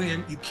can't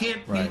win. You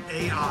can't beat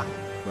AI.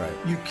 Right.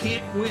 You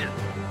can't win,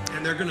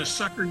 and they're going to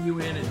sucker you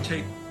in and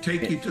take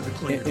you to the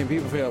cleaner. And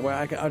people feel,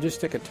 well, I'll just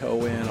stick a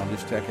toe in, I'll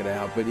just check it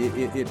out. But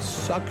it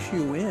sucks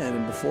you in,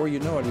 and before you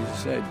know it, as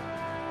you said,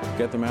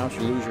 get the mouse,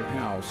 you lose your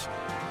house.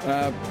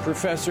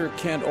 Professor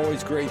Kindt,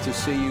 always great to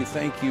see you.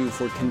 Thank you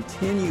for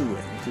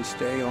continuing to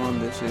stay on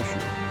this issue.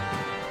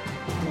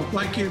 Well,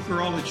 thank you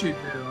for all that you do.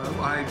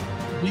 I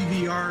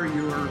DVR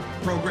your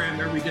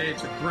program every day.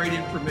 It's a great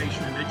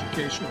information and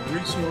educational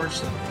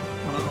resource,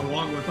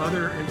 along with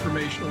other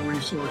informational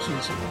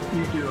resources.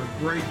 You do a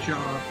great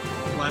job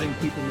of letting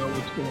people know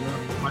what's going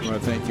on in Washington. Well,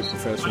 thank you,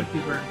 Professor. Thank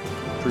you very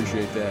much.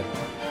 Appreciate that.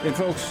 And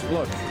folks,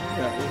 look,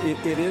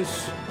 it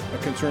is a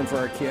concern for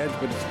our kids,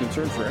 but it's a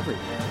concern for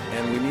everyone.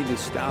 And we need to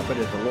stop it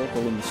at the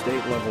local and the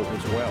state level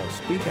as well.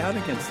 Speak out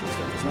against this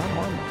stuff. It's not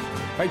harmless.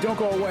 All right, don't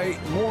go away.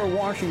 More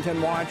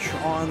Washington Watch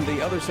on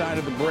the other side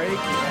of the break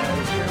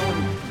as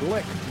Carolyn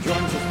Glick joins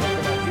us to talk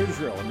about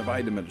Israel and the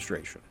Biden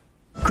administration.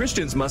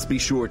 Christians must be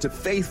sure to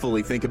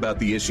faithfully think about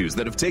the issues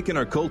that have taken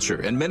our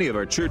culture and many of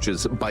our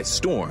churches by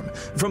storm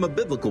from a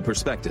biblical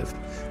perspective.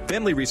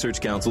 Family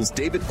Research Council's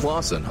David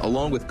Clausen,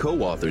 along with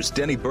co-authors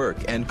Denny Burke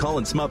and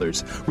Colin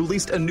Smothers,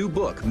 released a new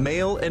book,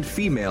 Male and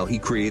Female, He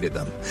Created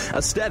Them,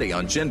 a study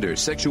on gender,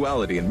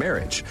 sexuality, and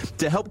marriage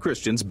to help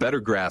Christians better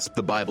grasp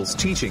the Bible's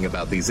teaching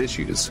about these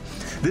issues.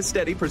 This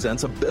study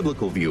presents a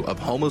biblical view of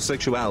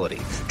homosexuality,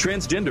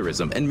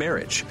 transgenderism, and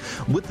marriage.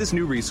 With this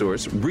new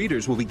resource,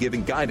 readers will be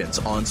given guidance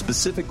on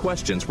specific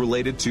questions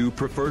related to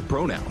preferred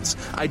pronouns,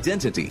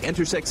 identity,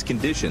 intersex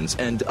conditions,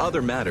 and other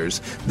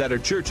matters that our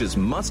churches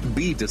must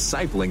be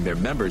discipling their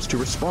members to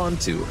respond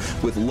to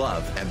with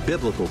love and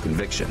biblical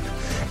conviction.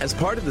 As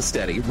part of the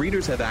study,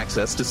 readers have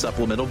access to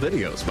supplemental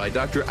videos by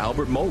Dr.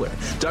 Albert Mohler,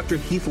 Dr.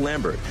 Heath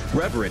Lambert,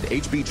 Reverend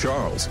H.B.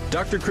 Charles,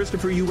 Dr.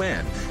 Christopher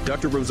Yuan,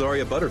 Dr.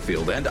 Rosaria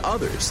Butterfield, and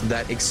others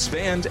that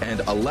expand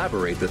and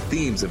elaborate the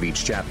themes of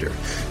each chapter.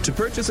 To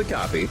purchase a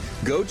copy,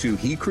 go to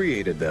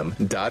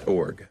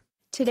HeCreatedThem.org.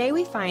 Today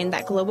we find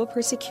that global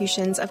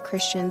persecutions of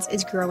Christians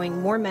is growing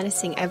more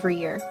menacing every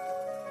year.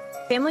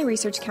 Family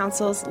Research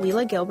Council's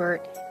Leila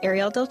Gilbert,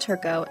 Ariel Del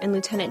Turco, and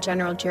Lieutenant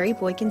General Jerry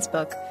Boykin's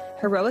book,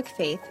 Heroic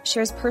Faith,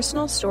 shares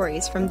personal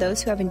stories from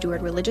those who have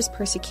endured religious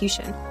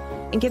persecution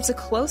and gives a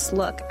close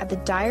look at the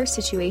dire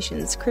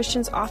situations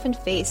Christians often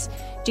face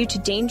due to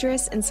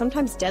dangerous and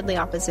sometimes deadly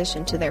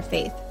opposition to their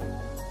faith.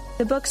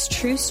 The book's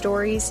true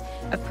stories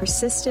of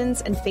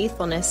persistence and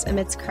faithfulness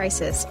amidst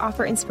crisis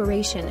offer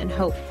inspiration and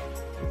hope.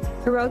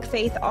 Heroic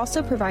Faith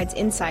also provides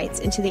insights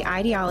into the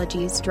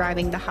ideologies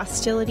driving the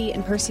hostility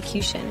and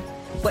persecution,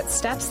 what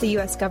steps the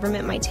U.S.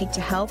 government might take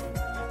to help,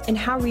 and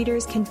how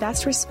readers can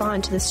best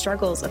respond to the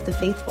struggles of the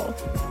faithful.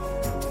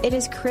 It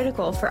is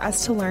critical for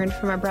us to learn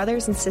from our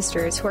brothers and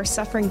sisters who are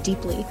suffering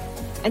deeply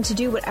and to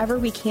do whatever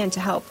we can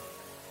to help.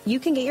 You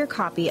can get your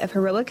copy of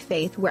Heroic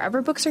Faith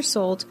wherever books are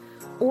sold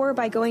or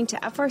by going to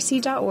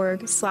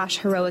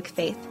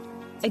frc.org/heroicfaith.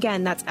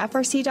 Again, that's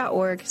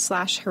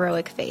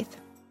frc.org/heroicfaith.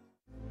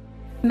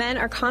 Men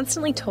are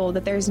constantly told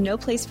that there is no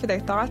place for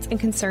their thoughts and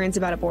concerns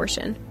about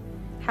abortion.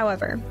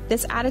 However,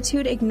 this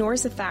attitude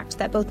ignores the fact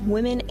that both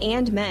women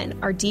and men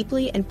are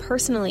deeply and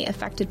personally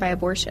affected by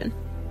abortion.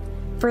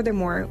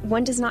 Furthermore,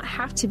 one does not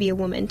have to be a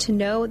woman to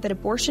know that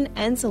abortion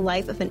ends the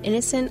life of an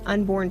innocent,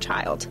 unborn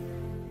child.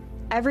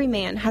 Every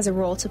man has a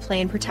role to play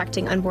in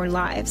protecting unborn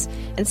lives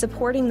and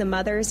supporting the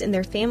mothers in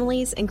their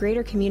families and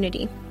greater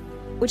community,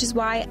 which is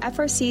why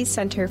FRC's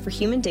Center for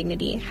Human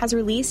Dignity has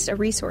released a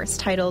resource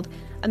titled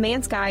A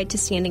Man's Guide to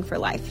Standing for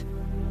Life.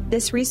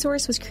 This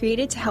resource was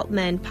created to help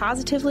men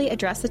positively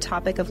address the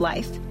topic of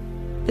life.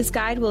 This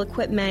guide will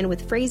equip men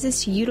with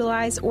phrases to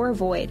utilize or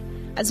avoid,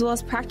 as well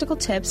as practical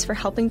tips for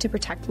helping to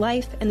protect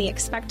life and the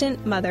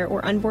expectant mother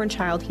or unborn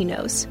child he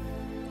knows.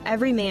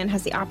 Every man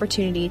has the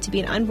opportunity to be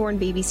an unborn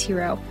baby's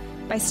hero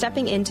by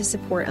stepping in to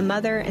support a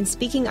mother and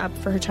speaking up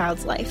for her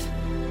child's life.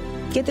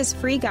 Get this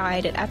free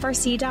guide at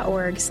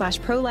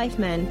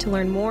frc.org/prolifemen to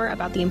learn more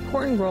about the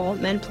important role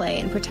men play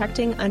in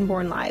protecting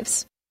unborn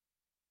lives.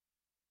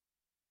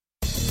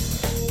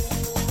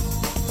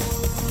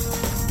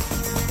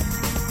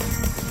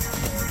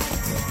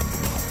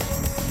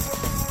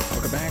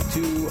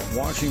 To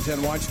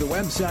Washington Watch. The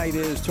website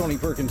is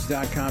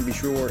TonyPerkins.com. Be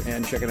sure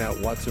and check it out.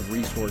 Lots of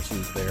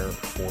resources there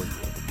for you.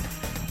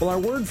 Well, our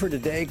word for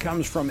today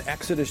comes from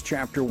Exodus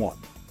chapter 1.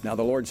 Now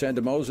the Lord said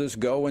to Moses,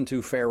 "Go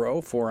unto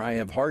Pharaoh, for I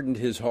have hardened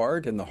his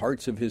heart and the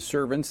hearts of his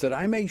servants, that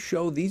I may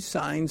show these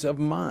signs of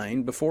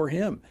mine before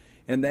him,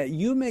 and that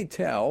you may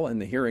tell in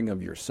the hearing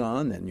of your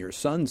son and your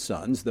son's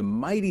sons the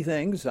mighty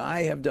things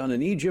I have done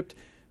in Egypt,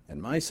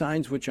 and my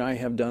signs which I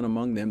have done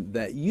among them,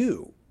 that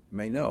you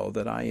may know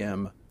that I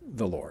am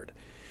the Lord."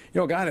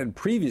 You know, God had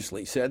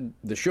previously said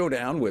the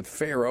showdown with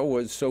Pharaoh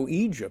was so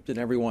Egypt and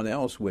everyone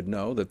else would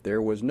know that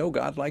there was no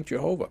God like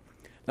Jehovah.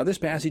 Now, this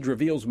passage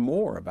reveals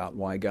more about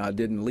why God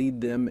didn't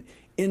lead them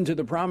into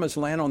the promised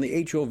land on the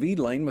HOV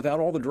lane without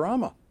all the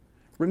drama.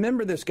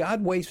 Remember this,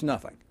 God wastes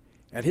nothing,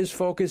 and his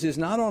focus is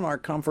not on our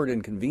comfort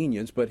and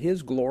convenience, but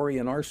his glory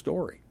and our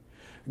story.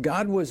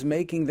 God was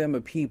making them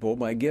a people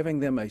by giving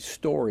them a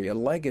story, a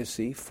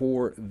legacy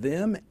for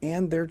them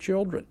and their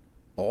children,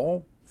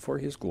 all for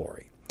his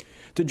glory.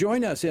 To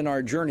join us in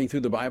our journey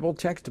through the Bible,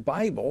 text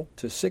Bible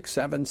to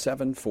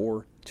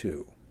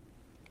 67742.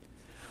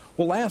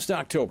 Well, last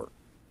October,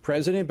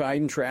 President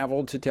Biden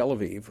traveled to Tel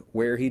Aviv,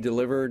 where he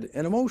delivered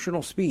an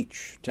emotional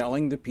speech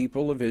telling the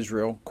people of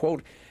Israel,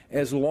 quote,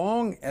 "As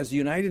long as the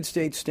United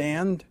States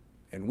stand,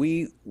 and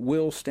we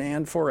will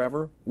stand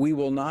forever, we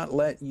will not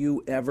let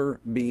you ever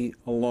be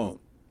alone,"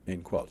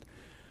 end quote.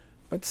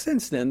 But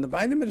since then, the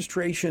Biden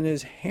administration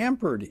has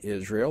hampered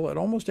Israel at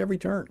almost every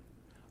turn,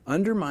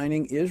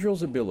 undermining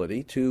Israel's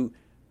ability to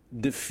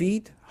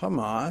defeat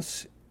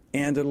Hamas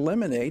and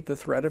eliminate the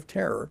threat of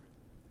terror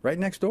right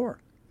next door.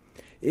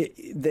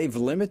 They've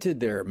limited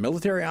their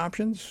military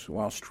options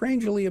while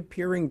strangely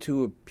appearing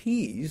to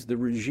appease the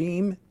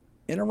regime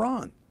in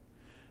Iran.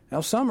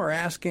 Now, some are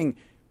asking,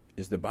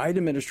 is the Biden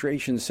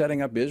administration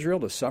setting up Israel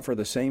to suffer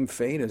the same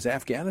fate as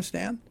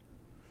Afghanistan?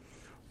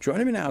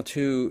 Joining me now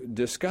to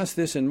discuss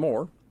this and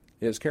more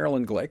is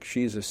Carolyn Glick.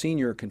 She's a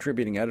senior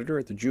contributing editor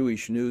at the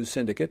Jewish News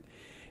Syndicate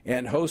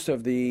and host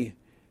of the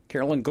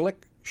Carolyn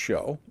Glick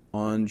Show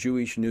on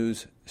Jewish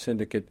News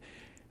Syndicate.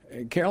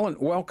 Carolyn,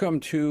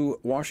 welcome to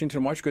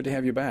Washington Watch. Good to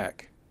have you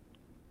back.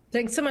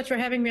 Thanks so much for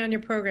having me on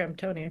your program,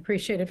 Tony. I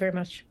appreciate it very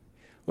much.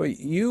 Well,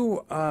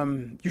 you're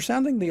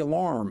sounding the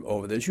alarm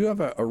over this. You have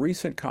a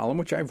recent column,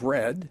 which I've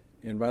read,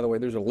 and by the way,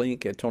 there's a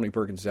link at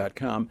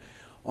TonyPerkins.com,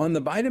 on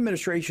the Biden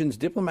administration's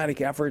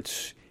diplomatic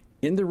efforts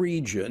in the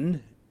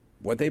region,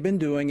 what they've been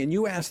doing, and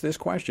you asked this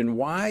question: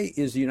 why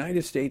is the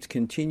United States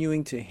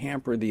continuing to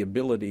hamper the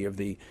ability of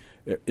the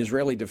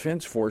Israeli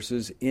Defense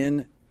Forces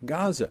in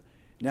Gaza?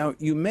 Now,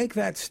 you make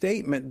that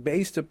statement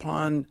based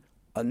upon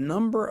a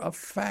number of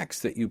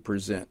facts that you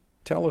present.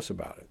 Tell us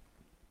about it.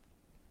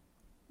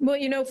 Well,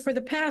 you know, for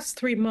the past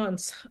 3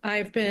 months,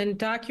 I've been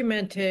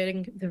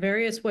documenting the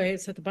various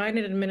ways that the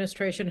Biden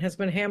administration has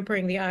been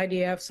hampering the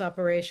IDF's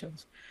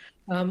operations.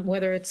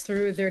 whether it's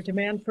through their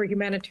demand for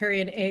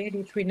humanitarian aid,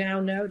 which we now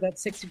know that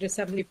 60 to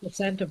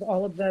 70% of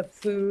all of the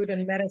food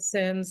and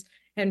medicines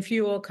and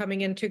fuel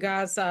coming into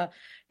Gaza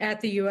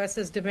at the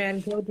U.S.'s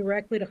demand go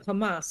directly to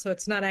Hamas. So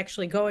it's not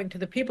actually going to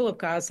the people of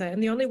Gaza.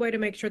 And the only way to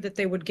make sure that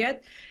they would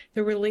get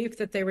the relief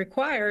that they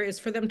require is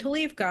for them to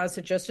leave Gaza,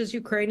 just as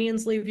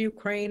Ukrainians leave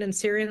Ukraine and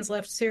Syrians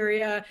left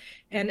Syria,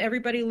 and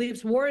everybody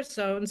leaves war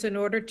zones in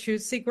order to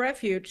seek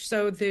refuge.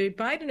 So the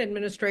Biden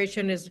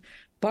administration is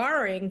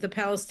barring the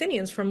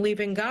Palestinians from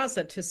leaving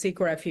Gaza to seek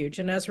refuge.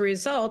 And as a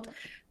result,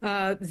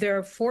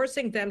 they're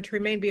forcing them to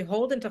remain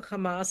beholden to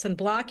Hamas and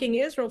blocking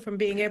Israel from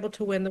being able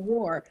to win the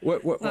war.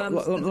 Let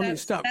me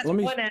stop.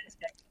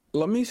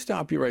 Let me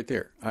stop you right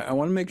there. I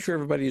want to make sure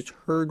everybody's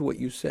heard what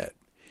you said.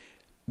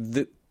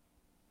 The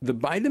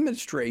Biden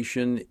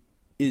administration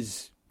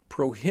is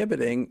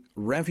prohibiting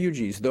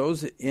refugees,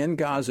 those in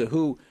Gaza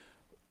who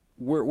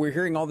we're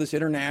hearing all this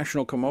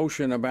international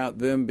commotion about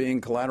them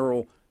being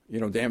collateral,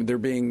 they're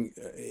being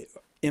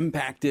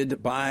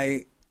impacted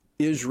by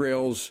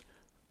Israel's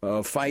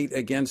fight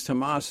against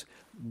Hamas.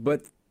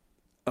 But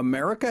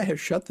America has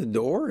shut the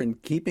door in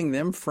keeping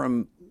them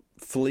from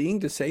fleeing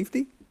to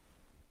safety?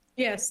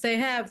 Yes, they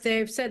have.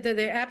 They've said that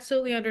they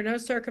absolutely under no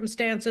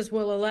circumstances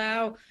will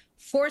allow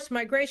forced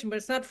migration, but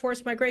it's not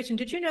forced migration.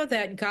 Did you know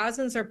that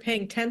Gazans are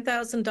paying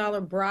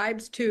 $10,000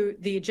 bribes to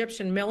the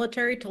Egyptian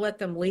military to let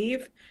them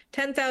leave?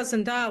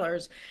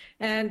 $10,000.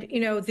 And,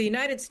 the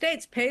United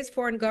States pays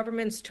foreign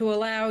governments to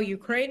allow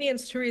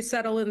Ukrainians to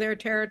resettle in their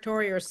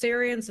territory or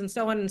Syrians and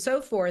so on and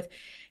so forth.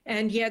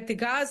 And yet the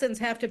Gazans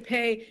have to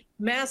pay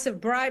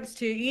massive bribes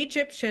to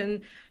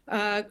Egyptian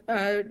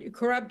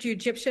corrupt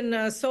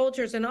Egyptian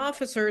soldiers and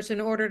officers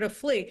in order to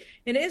flee.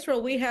 In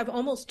Israel, we have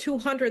almost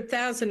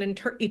 200,000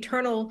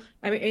 internal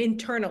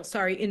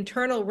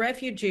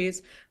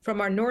refugees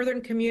from our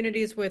northern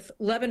communities with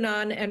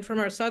Lebanon and from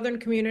our southern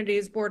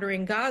communities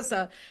bordering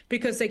Gaza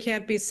because they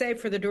can't be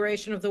safe for the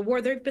duration of the war.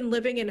 They've been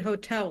living in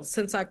hotels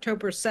since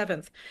October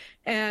 7th.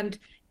 And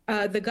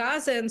the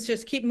Gazans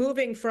just keep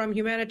moving from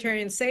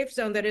humanitarian safe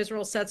zone that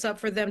Israel sets up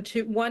for them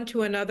to one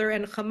to another.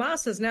 And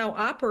Hamas is now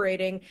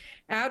operating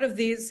out of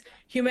these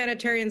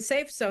humanitarian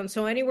safe zones.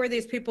 So anywhere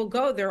these people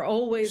go, they're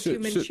always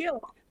human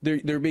shield.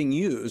 They're being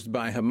used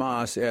by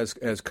Hamas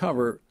as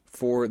cover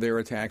for their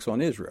attacks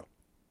on Israel.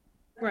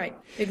 Right,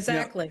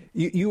 exactly.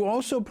 Now, you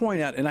also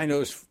point out, and I know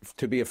this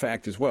to be a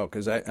fact as well,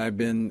 because I've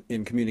been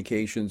in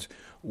communications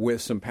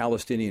with some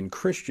Palestinian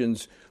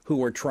Christians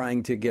who are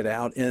trying to get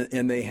out,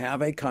 and they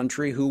have a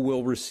country who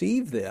will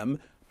receive them,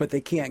 but they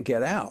can't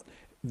get out.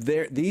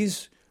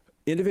 These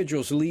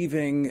individuals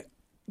leaving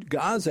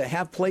Gaza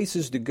have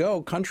places to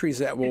go, countries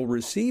that will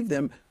receive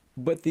them,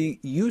 but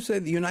you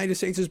said the United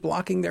States is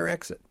blocking their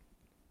exit.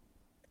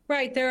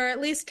 Right. There are at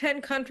least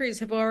 10 countries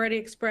have already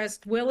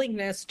expressed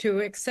willingness to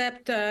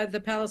accept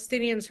the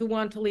Palestinians who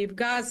want to leave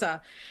Gaza.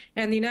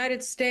 And the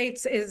United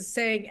States is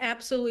saying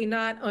absolutely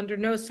not, under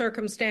no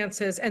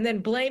circumstances, and then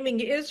blaming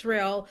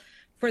Israel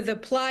for the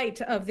plight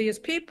of these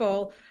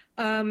people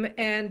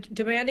and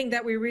demanding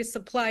that we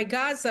resupply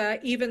Gaza,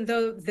 even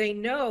though they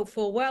know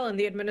full well in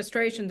the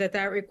administration that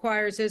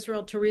requires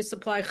Israel to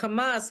resupply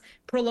Hamas,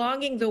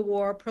 prolonging the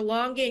war,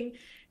 prolonging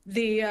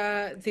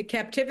the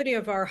captivity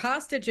of our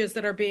hostages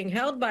that are being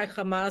held by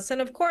Hamas, and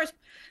of course,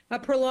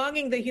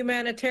 prolonging the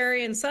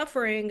humanitarian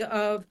suffering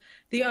of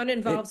the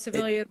uninvolved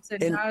civilians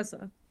in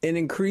Gaza. And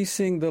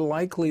increasing the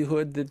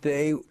likelihood that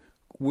they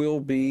will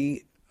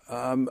be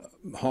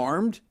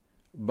harmed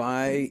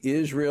by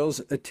Israel's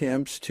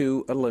attempts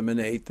to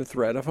eliminate the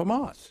threat of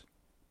Hamas.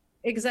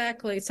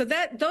 Exactly. So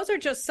those are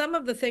just some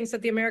of the things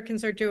that the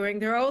Americans are doing.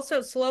 They're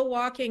also slow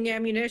walking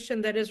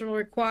ammunition that Israel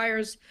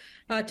requires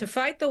to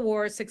fight the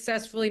war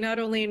successfully, not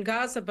only in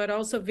Gaza, but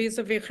also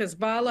vis-a-vis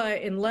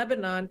Hezbollah in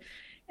Lebanon.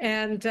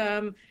 And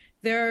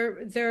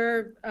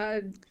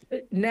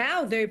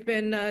now they've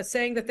been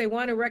saying that they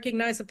want to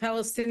recognize a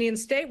Palestinian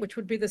state, which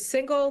would be the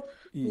single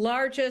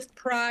largest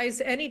prize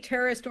any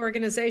terrorist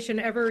organization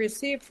ever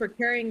received for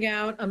carrying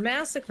out a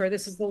massacre.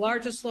 This is the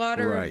largest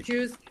slaughter of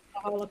Jews in the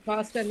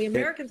Holocaust, and the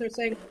Americans are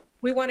saying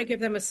we want to give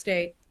them a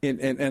state.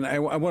 And I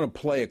want to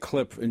play a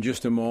clip in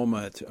just a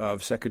moment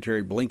of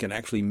Secretary Blinken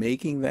actually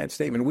making that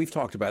statement. We've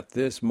talked about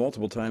this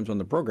multiple times on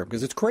the program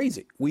because it's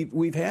crazy.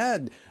 We've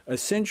had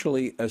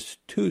essentially a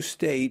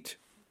two-state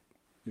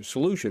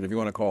solution, if you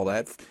want to call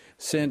that,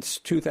 since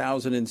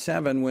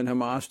 2007 when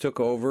Hamas took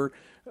over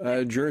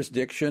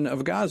jurisdiction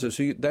of Gaza.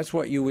 So that's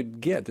what you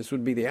would get. This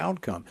would be the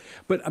outcome.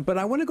 But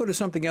I want to go to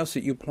something else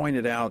that you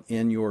pointed out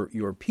in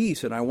your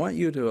piece, and I want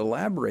you to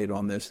elaborate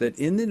on this, that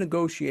in the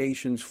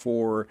negotiations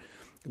for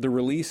the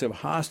release of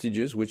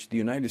hostages, which the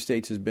United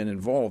States has been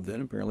involved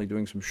in, apparently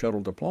doing some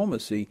shuttle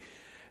diplomacy,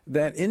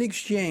 that in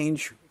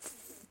exchange,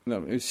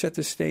 set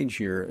the stage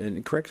here,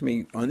 and correct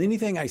me on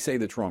anything I say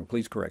that's wrong.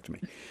 Please correct me.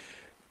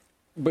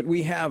 But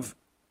we have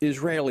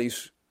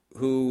Israelis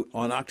who,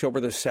 on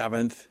October the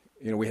 7th,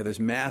 we had this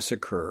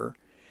massacre.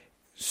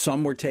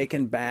 Some were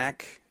taken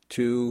back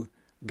to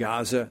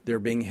Gaza. They're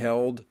being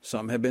held.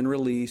 Some have been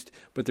released.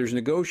 But there's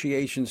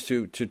negotiations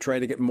to try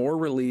to get more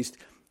released.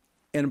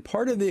 And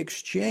part of the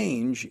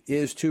exchange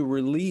is to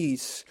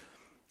release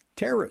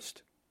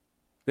terrorists,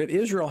 that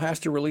Israel has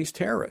to release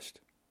terrorists.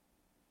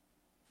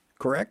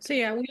 Correct? So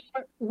yeah,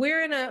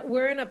 we're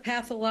in a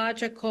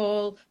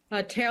pathological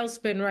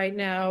tailspin right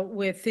now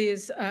with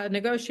these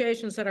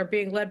negotiations that are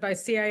being led by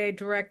CIA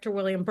Director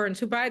William Burns,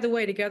 who, by the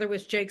way, together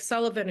with Jake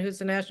Sullivan, who's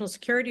the national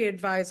security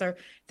advisor,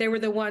 they were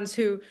the ones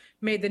who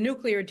made the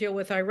nuclear deal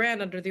with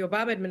Iran under the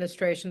Obama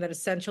administration that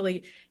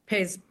essentially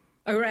pays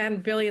Iran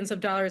billions of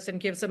dollars and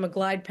gives them a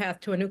glide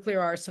path to a nuclear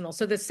arsenal.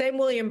 So the same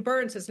William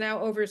Burns is now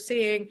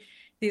overseeing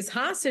these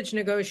hostage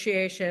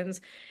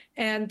negotiations,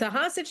 and the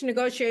hostage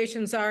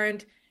negotiations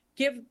aren't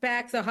give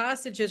back the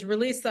hostages,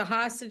 release the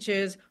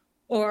hostages,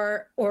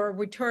 or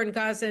return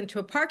Gaza into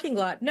a parking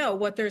lot. No,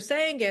 what they're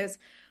saying is,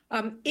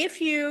 if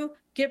you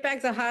give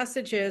back the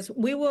hostages,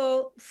 we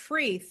will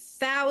free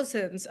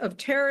thousands of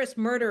terrorist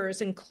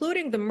murderers,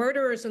 including the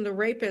murderers and the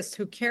rapists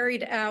who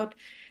carried out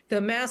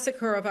the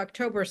massacre of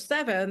October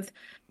 7th.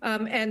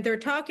 And they're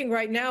talking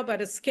right now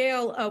about a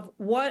scale of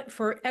what,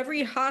 for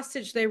every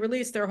hostage they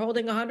release, they're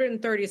holding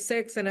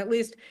 136, and at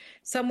least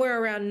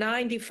somewhere around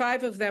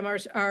 95 of them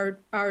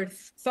are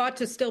thought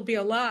to still be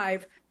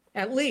alive,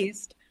 at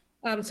least.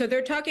 So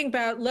they're talking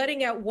about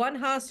letting out one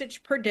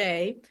hostage per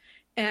day.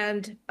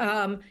 And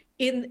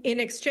in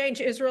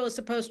exchange, Israel is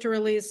supposed to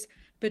release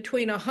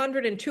between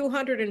 100 and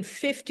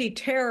 250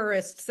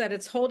 terrorists that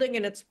it's holding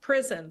in its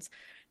prisons.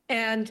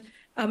 And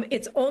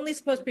it's only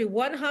supposed to be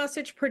one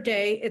hostage per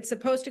day. It's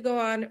supposed to go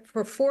on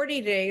for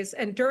 40 days.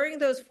 And during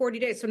those 40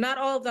 days, so not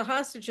all of the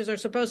hostages are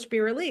supposed to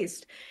be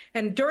released.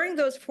 And during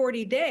those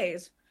 40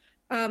 days,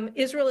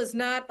 Israel is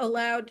not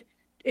allowed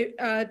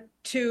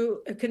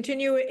to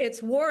continue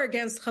its war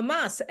against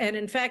Hamas. And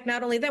in fact,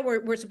 not only that,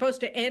 we're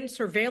supposed to end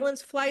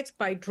surveillance flights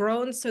by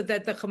drones so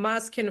that the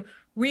Hamas can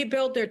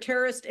rebuild their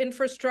terrorist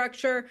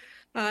infrastructure,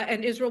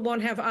 and Israel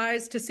won't have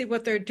eyes to see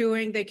what they're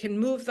doing. They can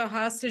move the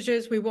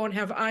hostages. We won't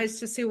have eyes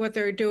to see what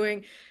they're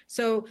doing.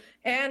 So,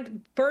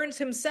 and Burns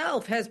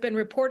himself has been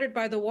reported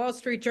by the Wall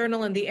Street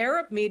Journal and the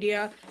Arab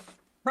media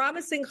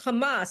promising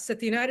Hamas that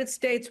the United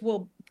States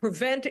will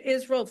prevent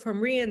Israel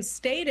from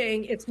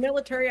reinstating its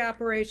military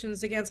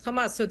operations against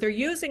Hamas. So they're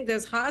using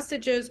this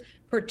hostages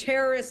for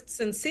terrorists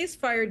and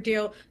ceasefire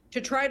deal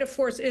to try to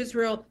force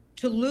Israel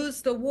to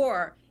lose the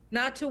war,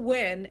 not to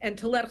win, and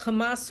to let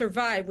Hamas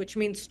survive, which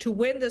means to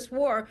win this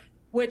war,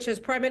 which, as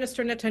Prime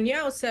Minister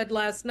Netanyahu said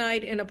last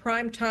night in a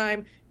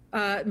primetime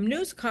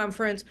news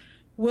conference,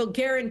 will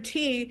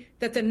guarantee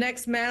that the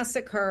next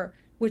massacre,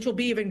 which will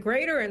be even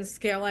greater in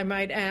scale, I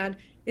might add,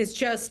 is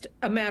just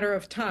a matter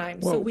of time.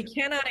 Whoa. So we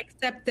cannot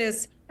accept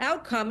this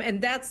outcome,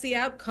 and that's the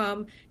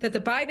outcome that the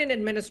Biden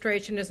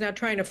administration is now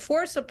trying to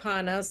force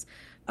upon us.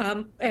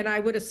 And I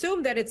would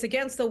assume that it's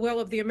against the will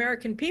of the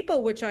American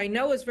people, which I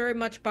know is very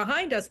much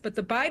behind us. But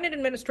the Biden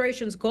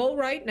administration's goal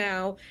right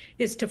now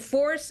is to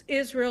force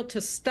Israel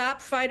to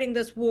stop fighting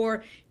this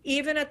war,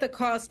 even at the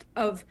cost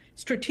of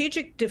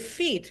strategic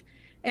defeat.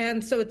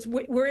 And so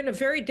we're in a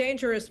very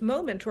dangerous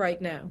moment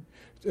right now.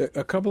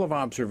 A couple of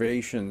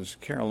observations,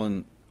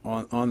 Carolyn,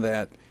 on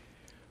that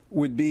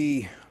would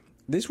be,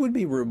 this would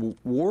be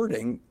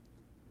rewarding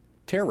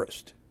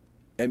terrorists.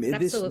 I mean,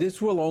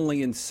 this will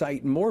only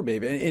incite more,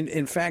 baby.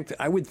 In fact,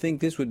 I would think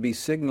this would be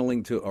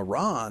signaling to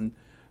Iran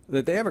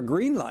that they have a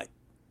green light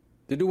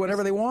to do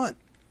whatever they want.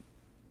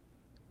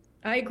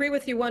 I agree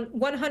with you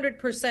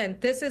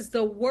 100%. This is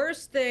the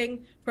worst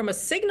thing from a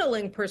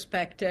signaling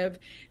perspective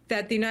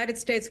that the United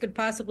States could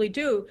possibly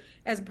do.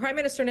 As Prime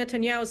Minister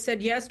Netanyahu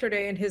said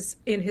yesterday in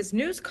his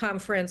news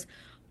conference,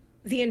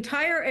 the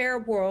entire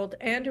Arab world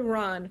and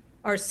Iran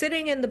are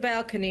sitting in the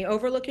balcony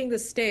overlooking the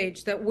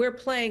stage that we're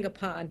playing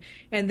upon,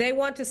 and they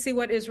want to see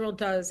what Israel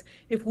does.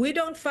 If we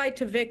don't fight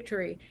to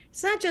victory,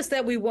 it's not just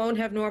that we won't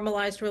have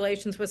normalized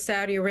relations with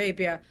Saudi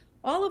Arabia.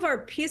 All of our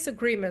peace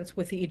agreements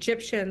with the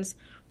Egyptians,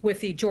 with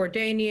the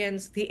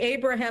Jordanians, the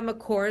Abraham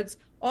Accords,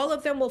 all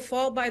of them will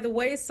fall by the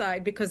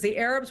wayside because the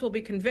Arabs will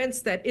be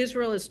convinced that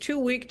Israel is too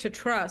weak to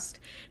trust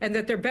and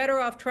that they're better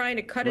off trying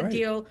to cut a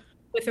deal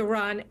with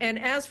Iran. And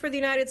as for the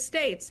United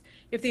States,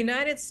 if the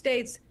United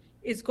States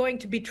is going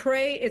to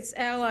betray its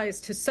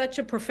allies to such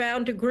a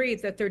profound degree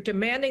that they're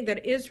demanding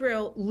that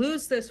Israel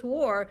lose this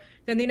war,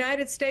 then the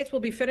United States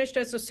will be finished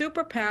as a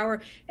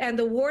superpower, and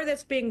the war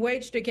that's being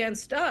waged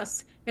against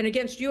us and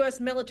against U.S.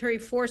 military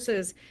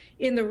forces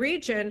in the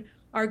region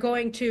are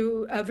going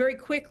to very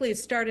quickly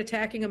start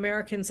attacking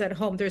Americans at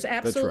home. There's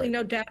absolutely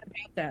no doubt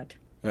about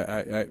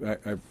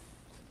that.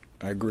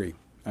 I agree.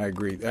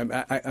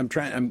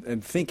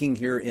 I'm thinking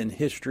here in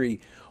history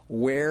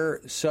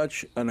where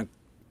such a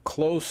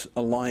close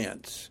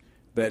alliance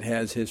that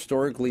has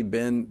historically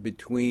been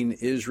between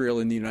Israel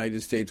and the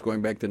United States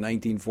going back to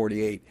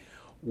 1948,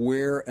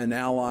 where an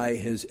ally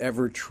has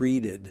ever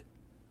treated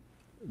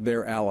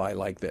their ally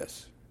like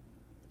this.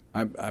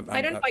 I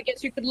don't know. I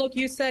guess you could look,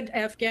 you said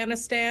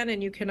Afghanistan,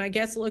 and you can, I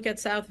guess, look at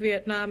South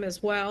Vietnam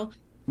as well.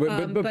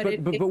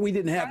 But we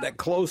didn't have that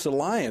close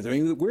alliance. I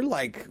mean, we're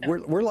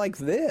like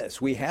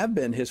this. We have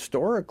been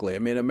historically. I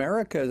mean,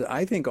 America,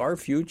 I think our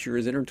future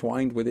is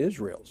intertwined with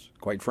Israel's,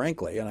 quite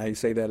frankly, and I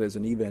say that as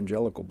an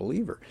evangelical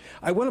believer.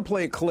 I want to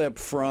play a clip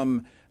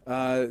from,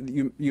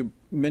 you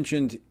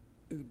mentioned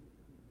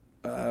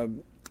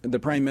the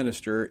Prime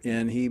Minister,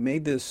 and he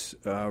made this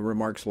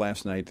remarks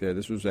last night.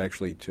 This was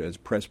actually to his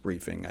press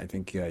briefing, I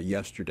think,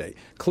 yesterday.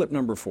 Clip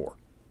number 4.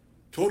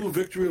 Total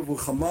victory over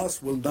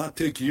Hamas will not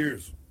take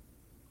years.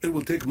 It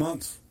will take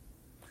months.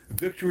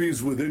 Victory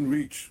is within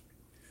reach.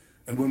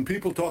 And when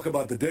people talk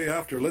about the day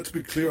after, let's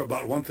be clear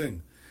about one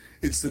thing.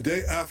 It's the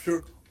day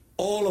after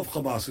all of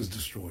Hamas is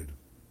destroyed.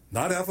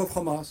 Not half of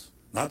Hamas,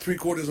 not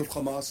three-quarters of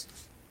Hamas,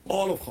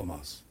 all of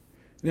Hamas.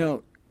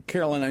 Now,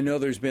 Carolyn, I know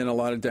there's been a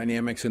lot of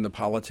dynamics in the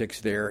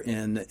politics there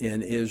in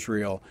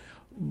Israel,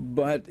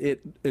 but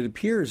it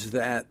appears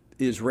that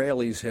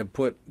Israelis have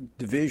put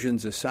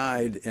divisions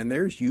aside, and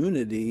there's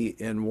unity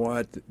in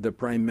what the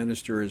Prime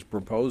Minister is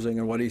proposing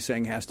and what he's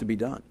saying has to be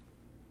done.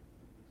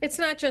 It's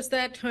not just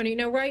that, Tony.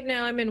 Right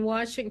now I'm in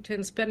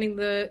Washington spending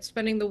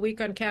the week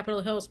on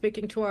Capitol Hill,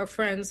 speaking to our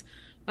friends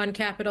on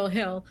Capitol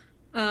Hill.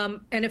 And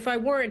if I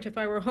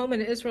were home in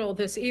Israel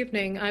this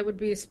evening, I would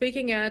be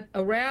speaking at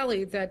a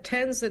rally that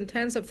tens and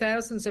tens of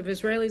thousands of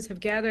Israelis have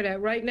gathered at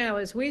right now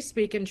as we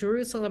speak in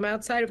Jerusalem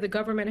outside of the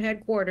government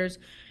headquarters.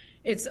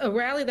 It's a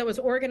rally that was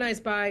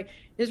organized by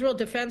Israel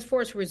Defense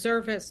Force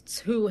reservists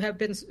who have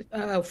been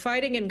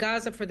fighting in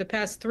Gaza for the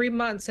past 3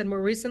 months and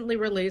were recently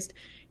released.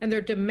 And they're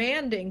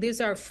demanding,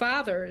 these are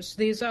fathers,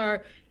 these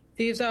are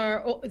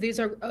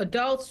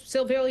adult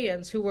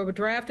civilians who were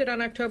drafted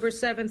on October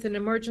 7th in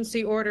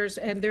emergency orders,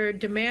 and they're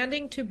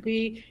demanding to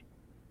be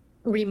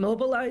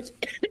remobilized,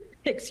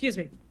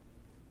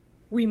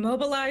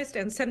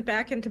 remobilized and sent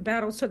back into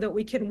battle so that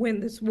we can win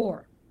this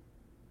war.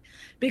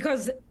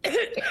 Because,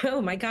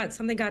 oh my God,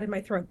 something got in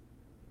my throat.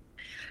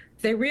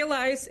 They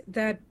realize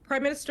that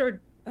Prime Minister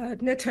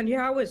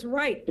Netanyahu is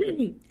right.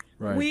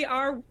 Right. We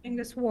are winning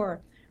this war.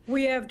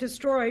 We have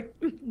destroyed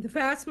the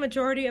vast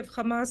majority of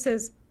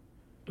Hamas's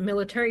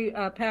military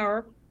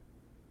power,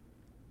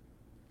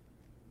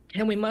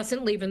 and we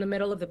mustn't leave in the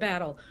middle of the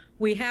battle.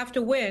 We have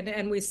to win,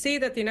 and we see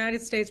that the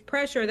United States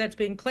pressure that's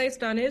being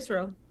placed on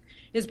Israel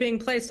is being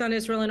placed on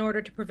Israel in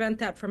order to prevent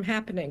that from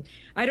happening.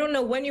 I don't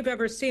know when you've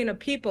ever seen a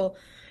people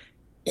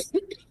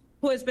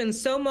who has been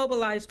so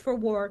mobilized for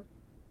war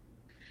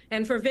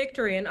and for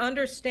victory and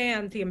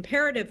understand the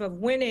imperative of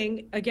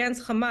winning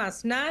against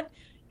Hamas, not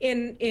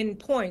in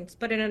points,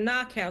 but in a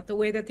knockout, the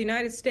way that the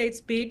United States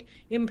beat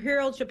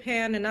Imperial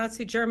Japan and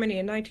Nazi Germany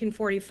in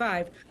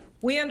 1945.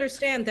 We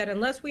understand that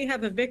unless we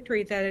have a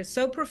victory that is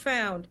so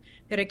profound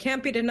that it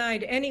can't be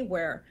denied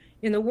anywhere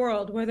in the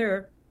world,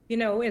 whether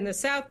in the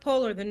South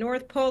Pole or the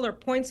North Pole or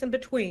points in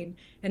between,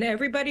 and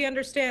everybody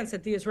understands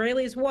that the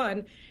Israelis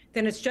won,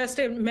 then it's just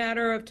a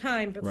matter of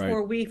time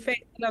before we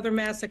face another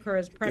massacre,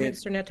 as Prime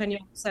Minister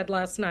Netanyahu said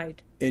last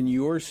night. And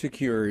your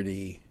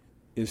security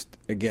is,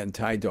 again,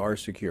 tied to our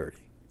security.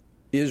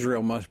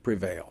 Israel must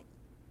prevail.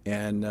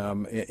 And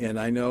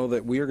I know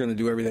that we are going to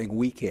do everything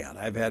we can.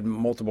 I've had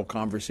multiple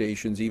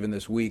conversations, even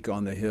this week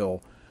on the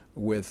Hill,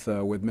 with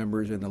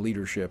members in the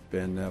leadership,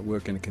 and we're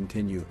going to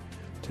continue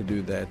to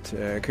do that.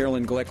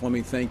 Carolyn Glick, let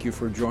me thank you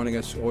for joining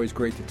us. Always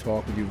great to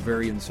talk with you.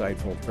 Very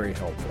insightful, very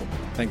helpful.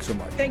 Thanks so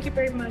much. Thank you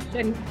very much,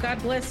 and God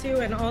bless you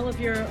and all of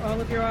your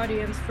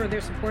audience for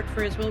their support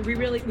for Israel.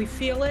 We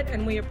feel it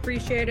and we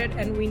appreciate it,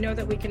 and we know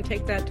that we can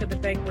take that to the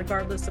bank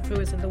regardless of who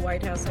is in the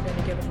White House at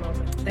any given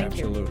moment. Thank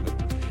you. Absolutely.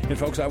 And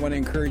folks, I want to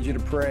encourage you to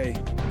pray.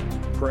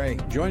 Pray.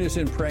 Join us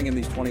in praying in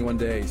these 21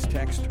 days.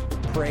 Text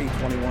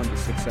PRAY21 to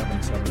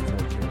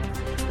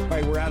 67742. All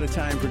right, we're out of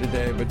time for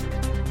today, but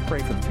pray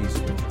for the peace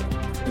of Israel.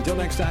 Until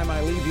next time,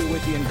 I leave you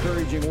with the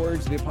encouraging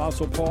words of the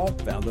Apostle Paul,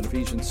 found in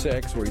Ephesians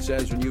 6, where he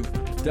says, when you've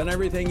done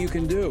everything you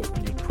can do,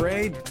 when you've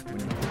prayed, when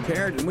you've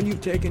prepared, and when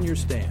you've taken your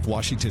stand.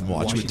 Washington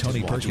Watch with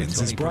Tony Perkins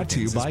is brought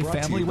to you by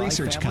Family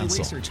Research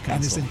Council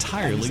and is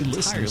entirely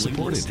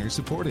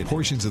listener-supported.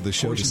 Portions of the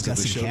show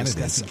discussing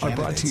candidates are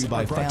brought to you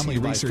by Family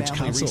Research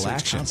Council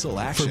Action.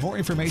 For more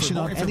information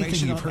on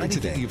anything you've heard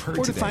today,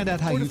 or to find out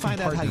how you can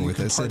partner with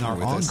us in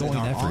our ongoing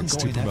efforts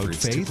to promote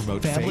faith,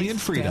 family, and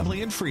freedom,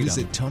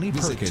 visit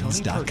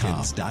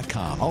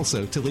TonyPerkins.com.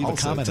 Also, to leave a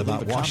comment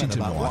about Washington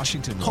Watch,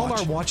 call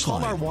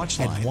our watch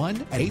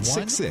line at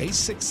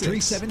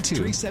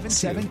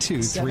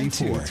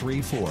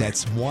 1-866-372-7234.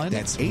 That's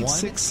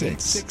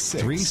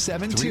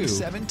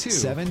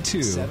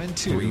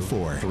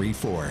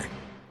 1-866-372-7234.